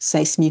classical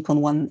seismic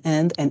on one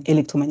end and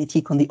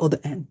electromagnetic on the other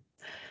end.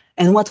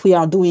 And what we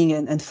are doing,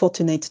 and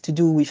fortunate to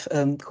do with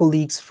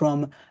colleagues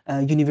from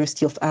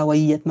University of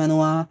Hawaii at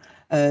Manoa,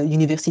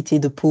 Université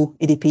de Pau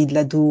et des Pays de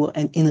l'Adour,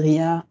 and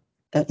INRIA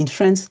in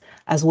France,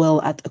 as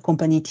well as a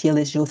company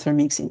TLS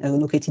Geothermics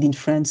located in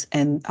France,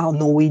 and our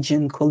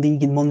Norwegian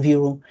colleague in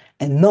Monviro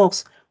and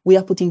North, we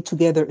are putting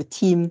together a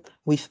team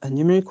with a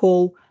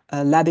numerical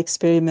lab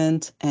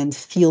experiment and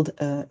field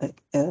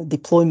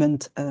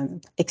deployment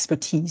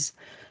expertise.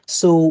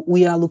 So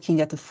we are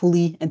looking at a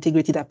fully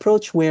integrated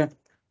approach where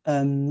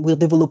we're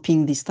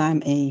developing this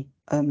time a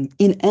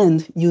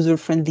in-end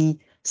user-friendly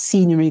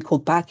C numerical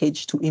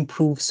package to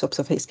improve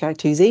subsurface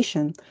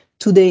characterization.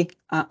 Today,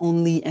 I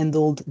only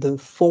handled the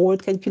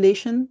forward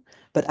calculation,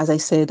 but as I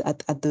said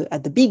at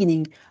the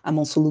beginning, I'm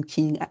also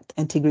looking at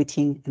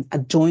integrating an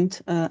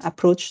adjoint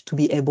approach to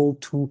be able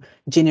to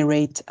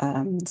generate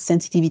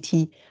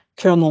sensitivity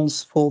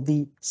kernels for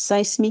the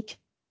seismic,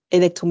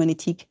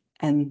 electromagnetic,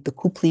 and the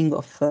coupling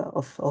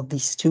of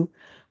these two,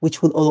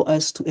 which will allow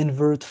us to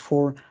invert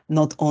for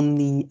not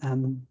only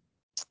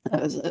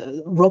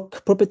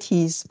rock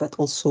properties, but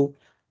also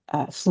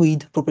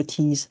fluid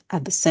properties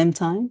at the same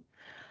time.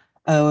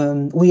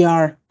 We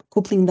are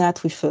coupling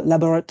that with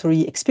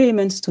laboratory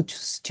experiments to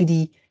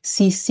study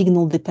sea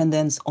signal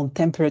dependence on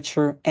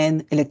temperature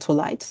and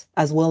electrolytes,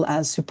 as well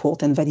as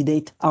support and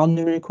validate our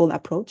numerical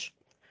approach.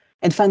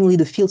 And finally,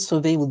 the field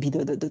survey will be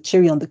the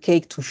cherry on the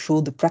cake to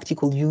show the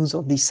practical use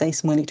of the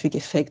seismoelectric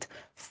effect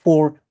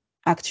for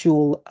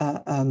actual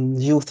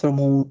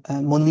geothermal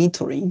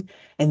monitoring.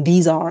 And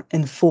these are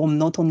informed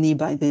not only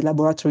by the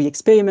laboratory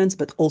experiments,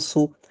 but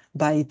also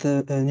by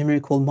the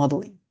numerical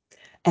modeling.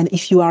 And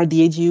if you are at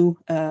the AGU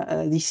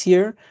this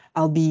year,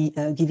 I'll be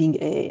giving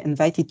an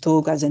invited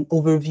talk as an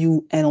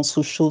overview and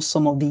also show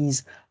some of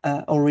these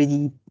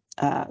already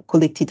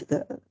collected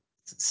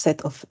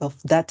set of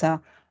data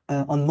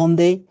on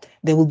Monday.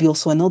 There will be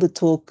also another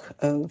talk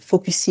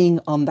focusing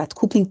on that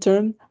coupling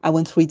term. I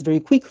went through it very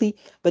quickly,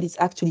 but it's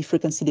actually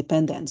frequency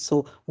dependent.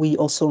 So we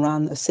also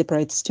ran a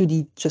separate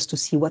study just to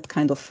see what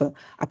kind of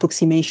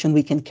approximation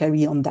we can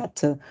carry on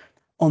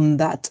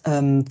that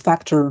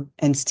factor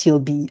and still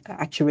be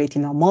accurate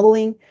in our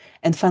modeling.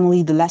 And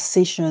finally, the last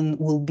session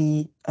will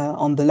be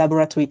on the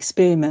laboratory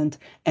experiment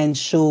and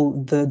show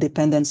the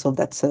dependence of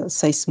that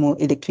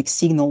seismoelectric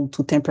signal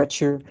to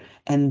temperature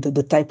and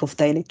the type of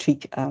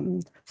dielectric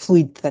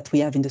fluid that we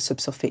have in the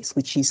subsurface,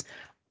 which is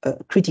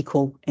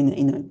critical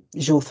in a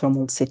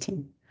geothermal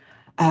setting.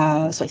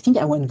 So I think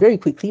I went very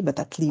quickly, but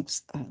that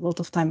leaves a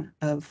lot of time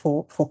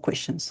for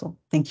questions. So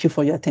thank you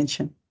for your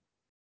attention.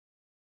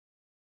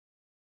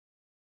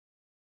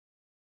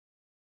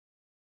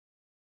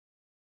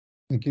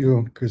 Thank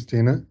you,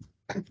 Christina.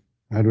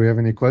 Do we have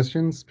any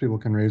questions? People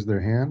can raise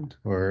their hand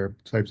or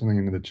type something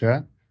into the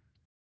chat.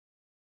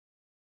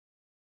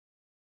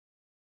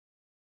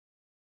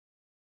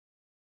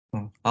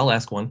 I'll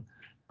ask one.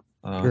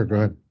 Sure, go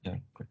ahead. Yeah,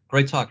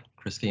 great talk,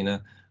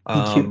 Christina.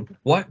 Thank you.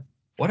 What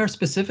are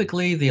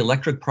specifically the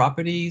electric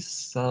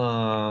properties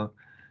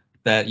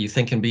that you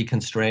think can be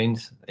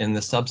constrained in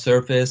the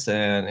subsurface,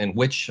 and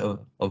which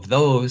of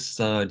those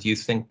do you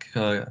think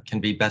can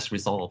be best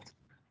resolved?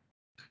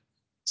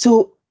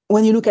 So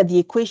when you look at the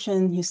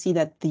equation, you see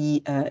that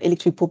the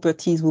electric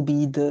properties will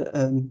be the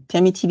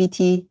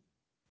permittivity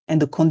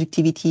and the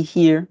conductivity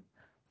here.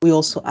 We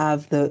also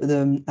have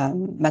the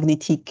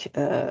magnetic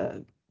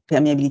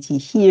permeability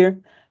here,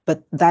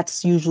 but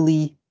that's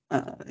usually,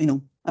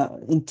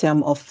 in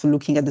terms of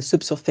looking at the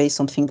subsurface,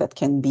 something that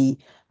can be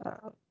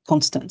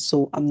constant.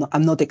 So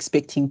I'm not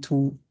expecting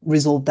to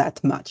resolve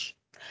that much.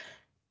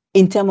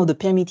 In terms of the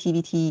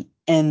permittivity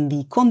and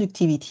the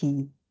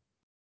conductivity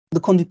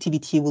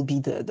will be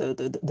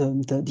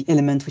the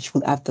element which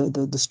will have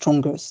the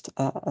strongest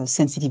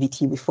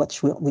sensitivity with what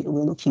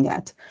we're looking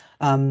at.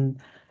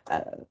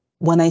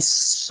 When I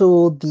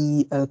saw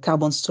the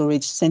carbon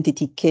storage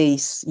synthetic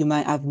case, you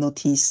might have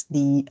noticed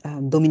the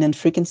dominant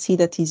frequency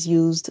that is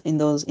used in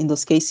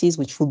those cases,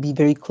 which will be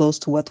very close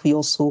to what we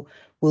also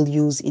will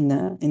use in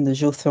the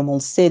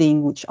geothermal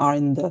setting, which are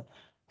in the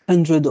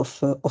 100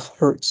 of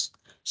hertz.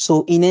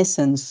 So in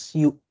essence,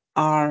 you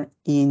are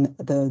in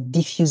the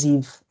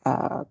diffusive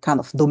kind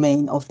of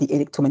domain of the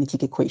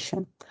electromagnetic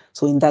equation.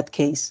 So in that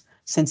case,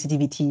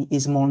 sensitivity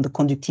is more on the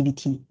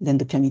conductivity than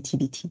the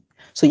permittivity.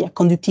 So yeah,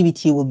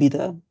 conductivity will be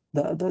the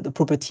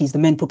properties, the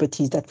main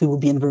properties that we will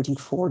be inverting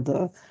for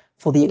the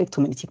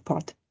electromagnetic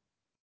part.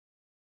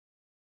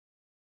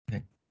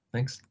 Okay,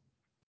 thanks.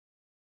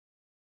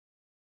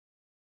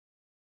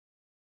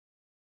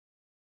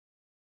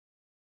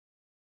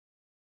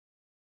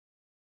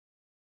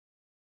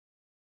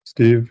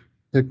 Steve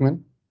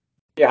Hickman.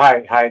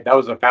 Yeah, hi. That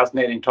was a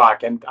fascinating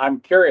talk, and I'm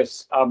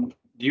curious.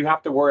 Do you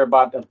have to worry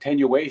about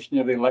attenuation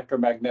of the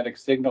electromagnetic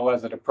signal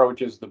as it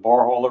approaches the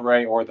borehole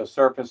array or the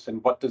surface?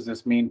 And what does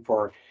this mean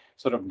for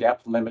sort of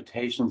depth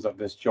limitations of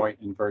this joint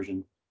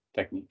inversion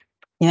technique?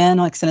 Yeah,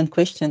 no, excellent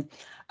question.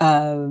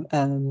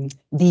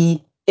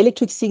 The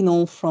electric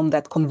signal from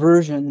that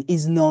conversion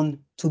is known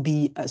to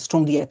be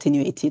strongly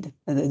attenuated.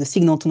 The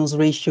signal to noise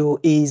ratio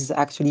is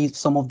actually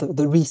some of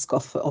the risk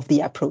of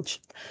the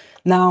approach.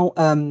 Now,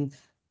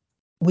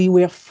 we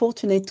were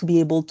fortunate to be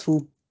able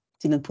to,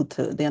 didn't put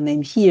their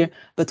name here,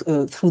 but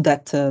through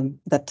that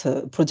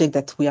project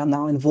that we are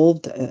now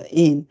involved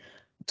in,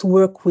 to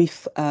work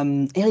with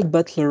Eric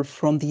Butler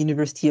from the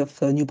University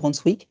of New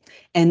Brunswick,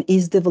 and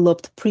he's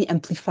developed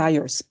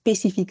preamplifiers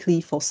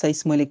specifically for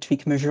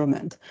seismoelectric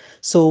measurement.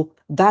 So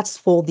that's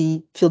for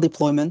the field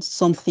deployment,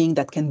 something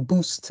that can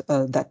boost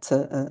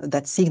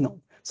that signal.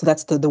 So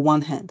that's the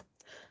one hand.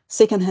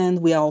 Second hand,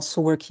 we are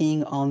also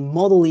working on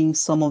modeling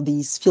some of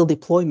these field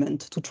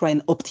deployment to try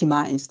and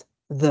optimize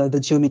the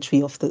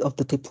geometry of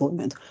the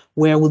deployment.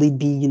 Where would it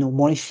be,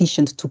 more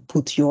efficient to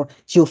put your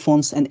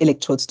geophones and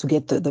electrodes to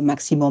get the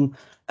maximum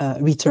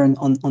return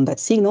on that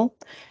signal?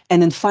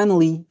 And then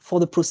finally, for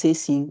the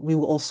processing, we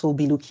will also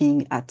be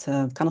looking at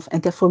kind of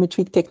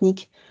interferometric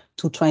technique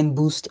to try and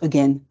boost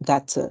again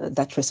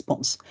that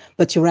response.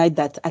 But you're right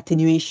that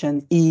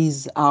attenuation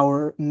is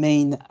our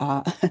main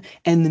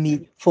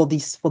enemy for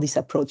this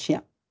approach. Yeah.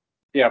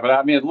 Yeah, but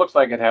I mean, it looks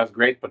like it has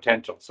great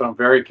potential. So I'm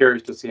very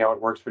curious to see how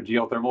it works for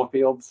geothermal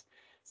fields,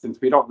 since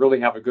we don't really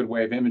have a good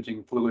way of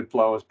imaging fluid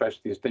flow,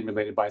 especially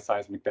stimulated by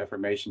seismic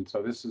deformation.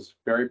 So this is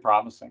very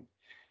promising.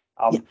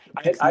 Yeah,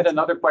 I had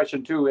another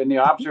question too. In the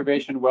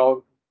observation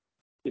well,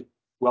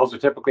 wells are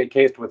typically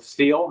cased with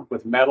steel,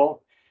 with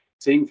metal.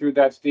 Seeing through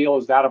that steel,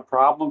 is that a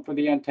problem for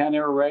the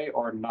antenna array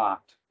or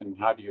not? And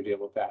how do you deal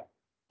with that?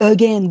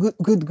 Again,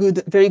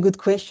 good, very good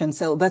question.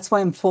 So that's why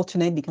I'm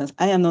fortunate, because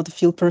I am not a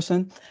field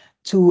person,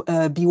 to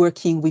be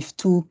working with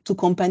two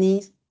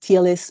companies,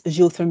 TLS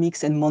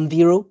Geothermics and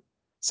Monviro.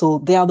 So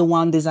they are the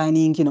one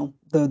designing,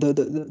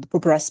 the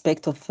proper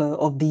aspect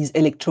of these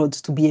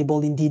electrodes to be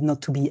able indeed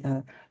not to be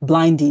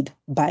blinded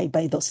by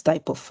those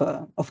type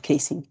of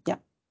casing. Yeah.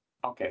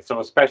 Okay, so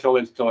a special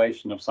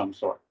installation of some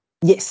sort.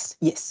 Yes.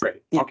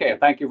 Great. Yeah. Okay,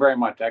 thank you very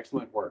much.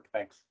 Excellent work.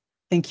 Thanks.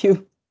 Thank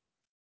you.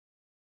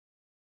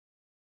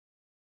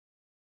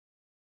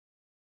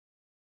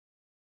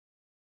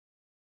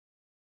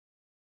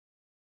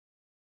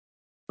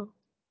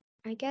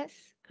 I guess.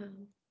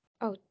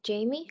 Oh,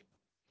 Jamie?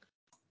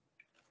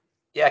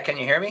 Yeah, can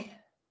you hear me?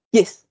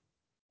 Yes.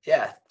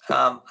 Yeah,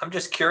 I'm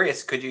just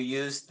curious. Could you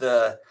use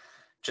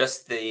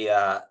just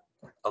the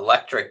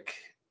electric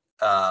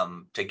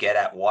to get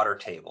at water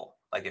table?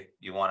 Like if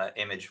you want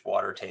to image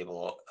water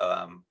table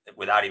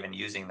without even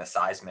using the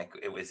seismic,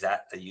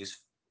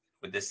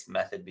 would this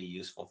method be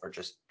useful for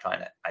just trying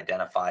to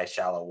identify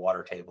shallow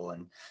water table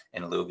in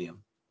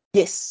alluvium?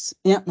 Yes.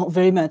 Yeah. Not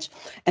very much.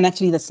 And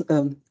actually, that's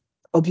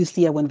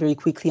obviously I went very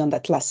quickly on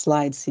that last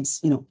slide, since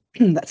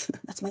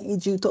that's my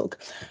AGU talk.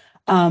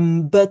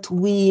 But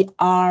we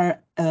are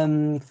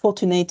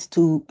fortunate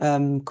to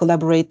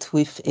collaborate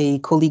with a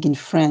colleague in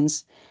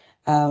France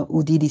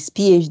who did his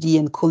PhD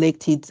and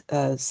collected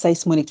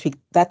seismoelectric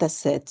data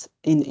set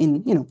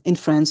in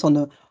France on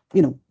a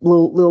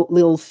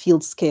little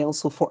field scale.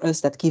 So for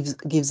us, that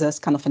gives us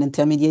kind of an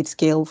intermediate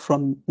scale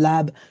from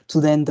lab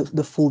to then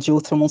the full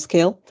geothermal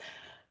scale.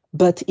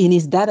 But in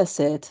his data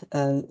set,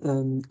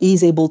 he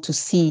is able to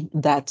see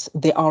that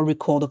there are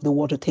record of the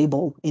water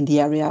table in the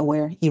area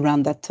where he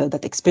ran that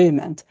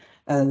experiment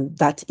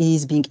that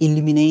is being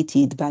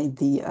illuminated by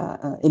the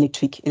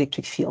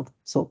electric field.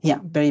 So yeah,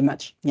 very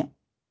much. Yeah.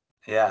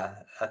 Yeah,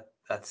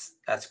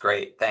 that's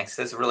great. Thanks.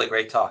 This is a really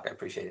great talk. I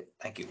appreciate it.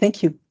 Thank you.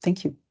 Thank you.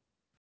 Thank you.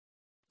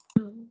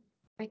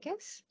 I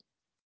guess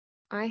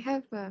I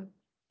have a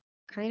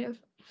kind of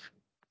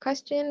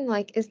question.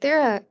 Like, is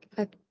there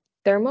a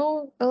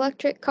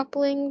thermoelectric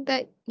coupling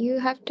that you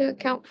have to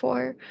account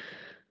for?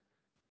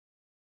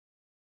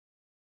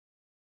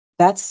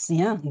 That's,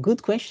 yeah,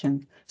 good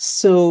question.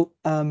 So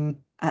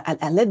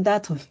I let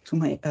that to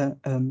my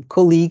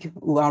colleague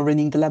who are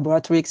running the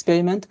laboratory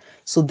experiment.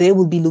 So they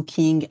will be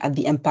looking at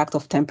the impact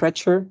of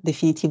temperature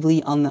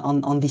definitively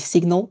on the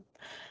signal.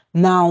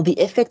 Now, the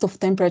effect of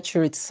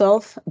temperature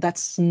itself,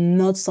 that's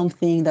not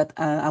something that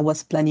I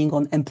was planning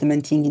on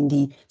implementing in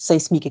the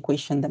seismic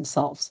equation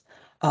themselves.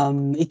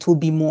 It will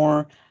be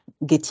more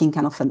getting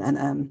kind of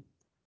an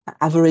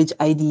average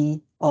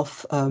ID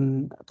of,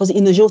 because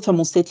in a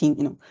geothermal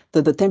setting,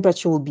 the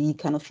temperature will be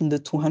kind of in the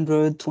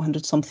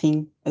 200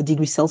 something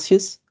degrees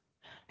Celsius.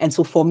 And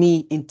so for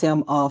me, in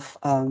terms of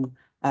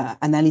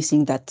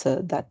analyzing that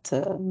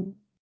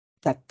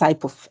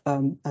type of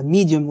a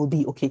medium will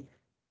be, okay,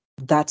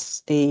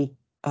 that's a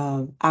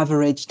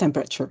average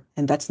temperature,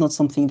 and that's not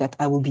something that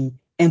I will be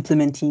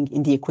implementing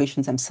in the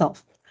equations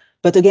themselves.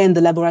 But again,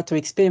 the laboratory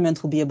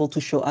experiment will be able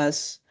to show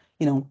us,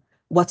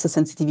 what's the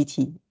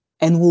sensitivity,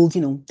 and will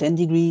 10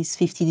 degrees,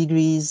 50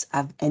 degrees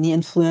have any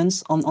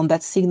influence on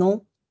that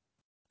signal?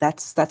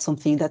 that's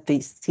something that they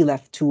still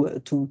have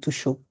to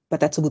show. But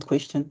that's a good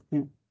question.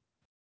 Yeah.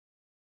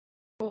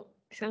 Oh,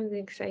 sounds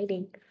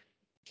exciting.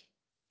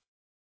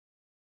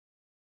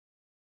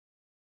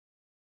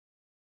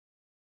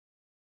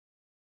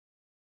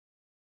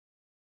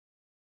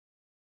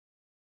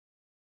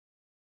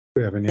 Do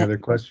we have any Yeah. other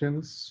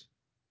questions?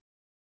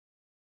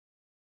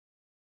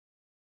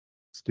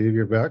 Steve,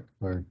 you're back?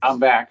 Or I'm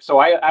back. So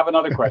I have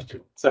another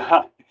question.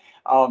 So,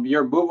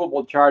 your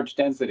movable charge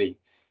density,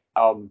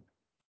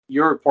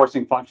 your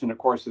forcing function, of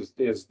course, is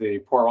the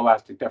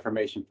poroelastic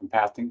deformation from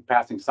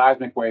passing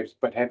seismic waves.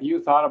 But have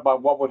you thought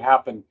about what would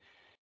happen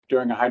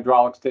during a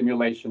hydraulic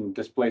stimulation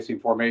displacing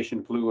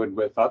formation fluid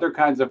with other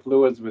kinds of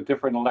fluids with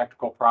different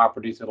electrical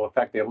properties? It'll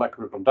affect the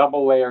electrical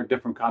double layer,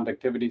 different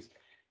conductivities.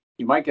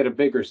 You might get a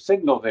bigger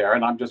signal there,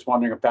 and I'm just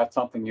wondering if that's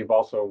something you've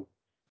also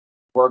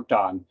worked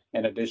on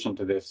in addition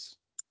to this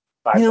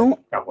You seismic know,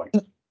 coupling.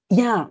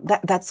 yeah,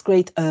 that's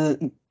great.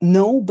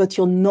 No, but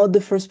you're not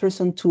the first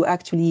person to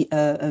actually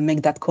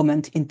make that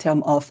comment in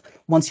terms of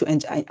once you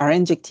are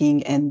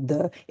injecting and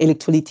the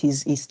electrolyte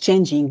is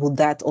changing, would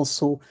that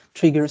also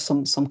trigger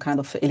some kind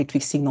of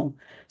electric signal?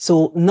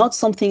 So not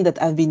something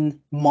that I've been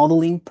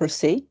modeling per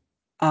se,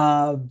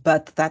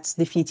 but that's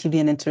definitely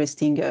an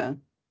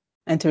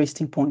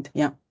interesting point.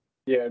 Yeah.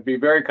 Yeah, it'd be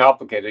very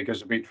complicated because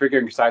it'd be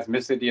triggering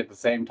seismicity at the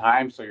same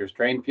time. So your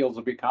strain fields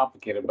will be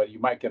complicated, but you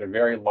might get a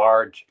very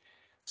large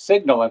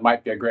signal. It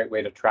might be a great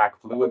way to track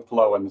fluid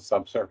flow in the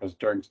subsurface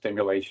during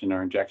stimulation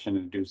or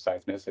injection-induced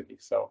seismicity.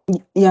 So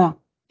Yeah.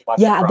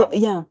 lots of promise.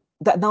 Yeah.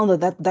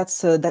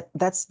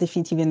 That's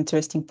definitely an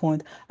interesting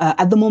point.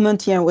 At the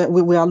moment, yeah,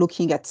 we are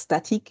looking at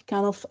static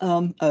kind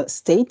of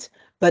state,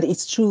 but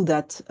it's true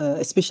that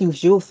especially with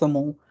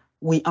geothermal,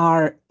 we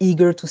are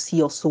eager to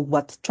see also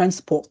what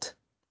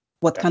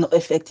kind of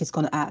effect it's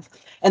going to have.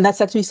 And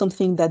that's actually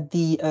something that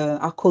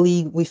our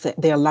colleague with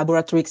their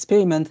laboratory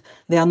experiment,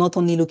 they are not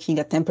only looking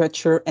at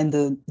temperature and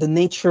the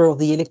nature of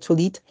the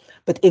electrolyte,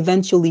 but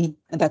eventually,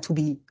 and that will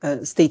be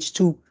stage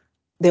 2,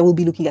 they will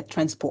be looking at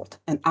transport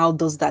and how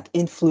does that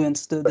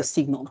influence the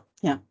signal.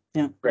 Yeah.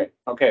 Great.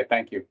 Okay,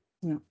 thank you.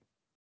 Yeah.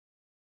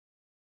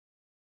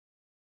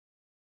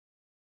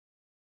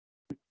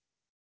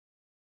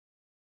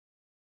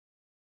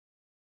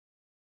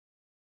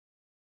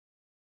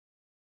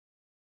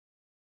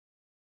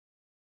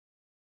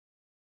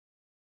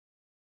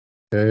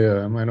 okay,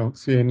 I don't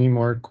see any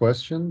more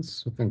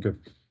questions. I think if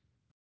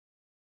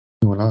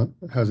anyone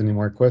has any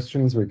more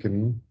questions, we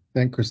can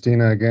thank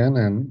Christina again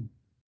and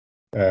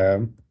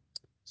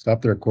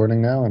stop the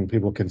recording now, and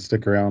people can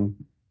stick around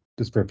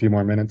just for a few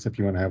more minutes if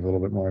you want to have a little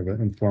bit more of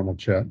an informal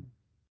chat.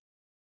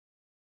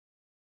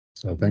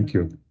 So thank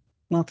you.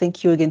 Well,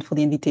 thank you again for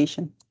the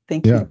invitation.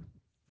 Thank Yeah. you.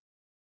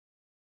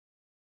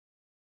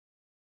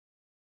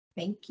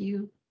 Thank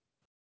you.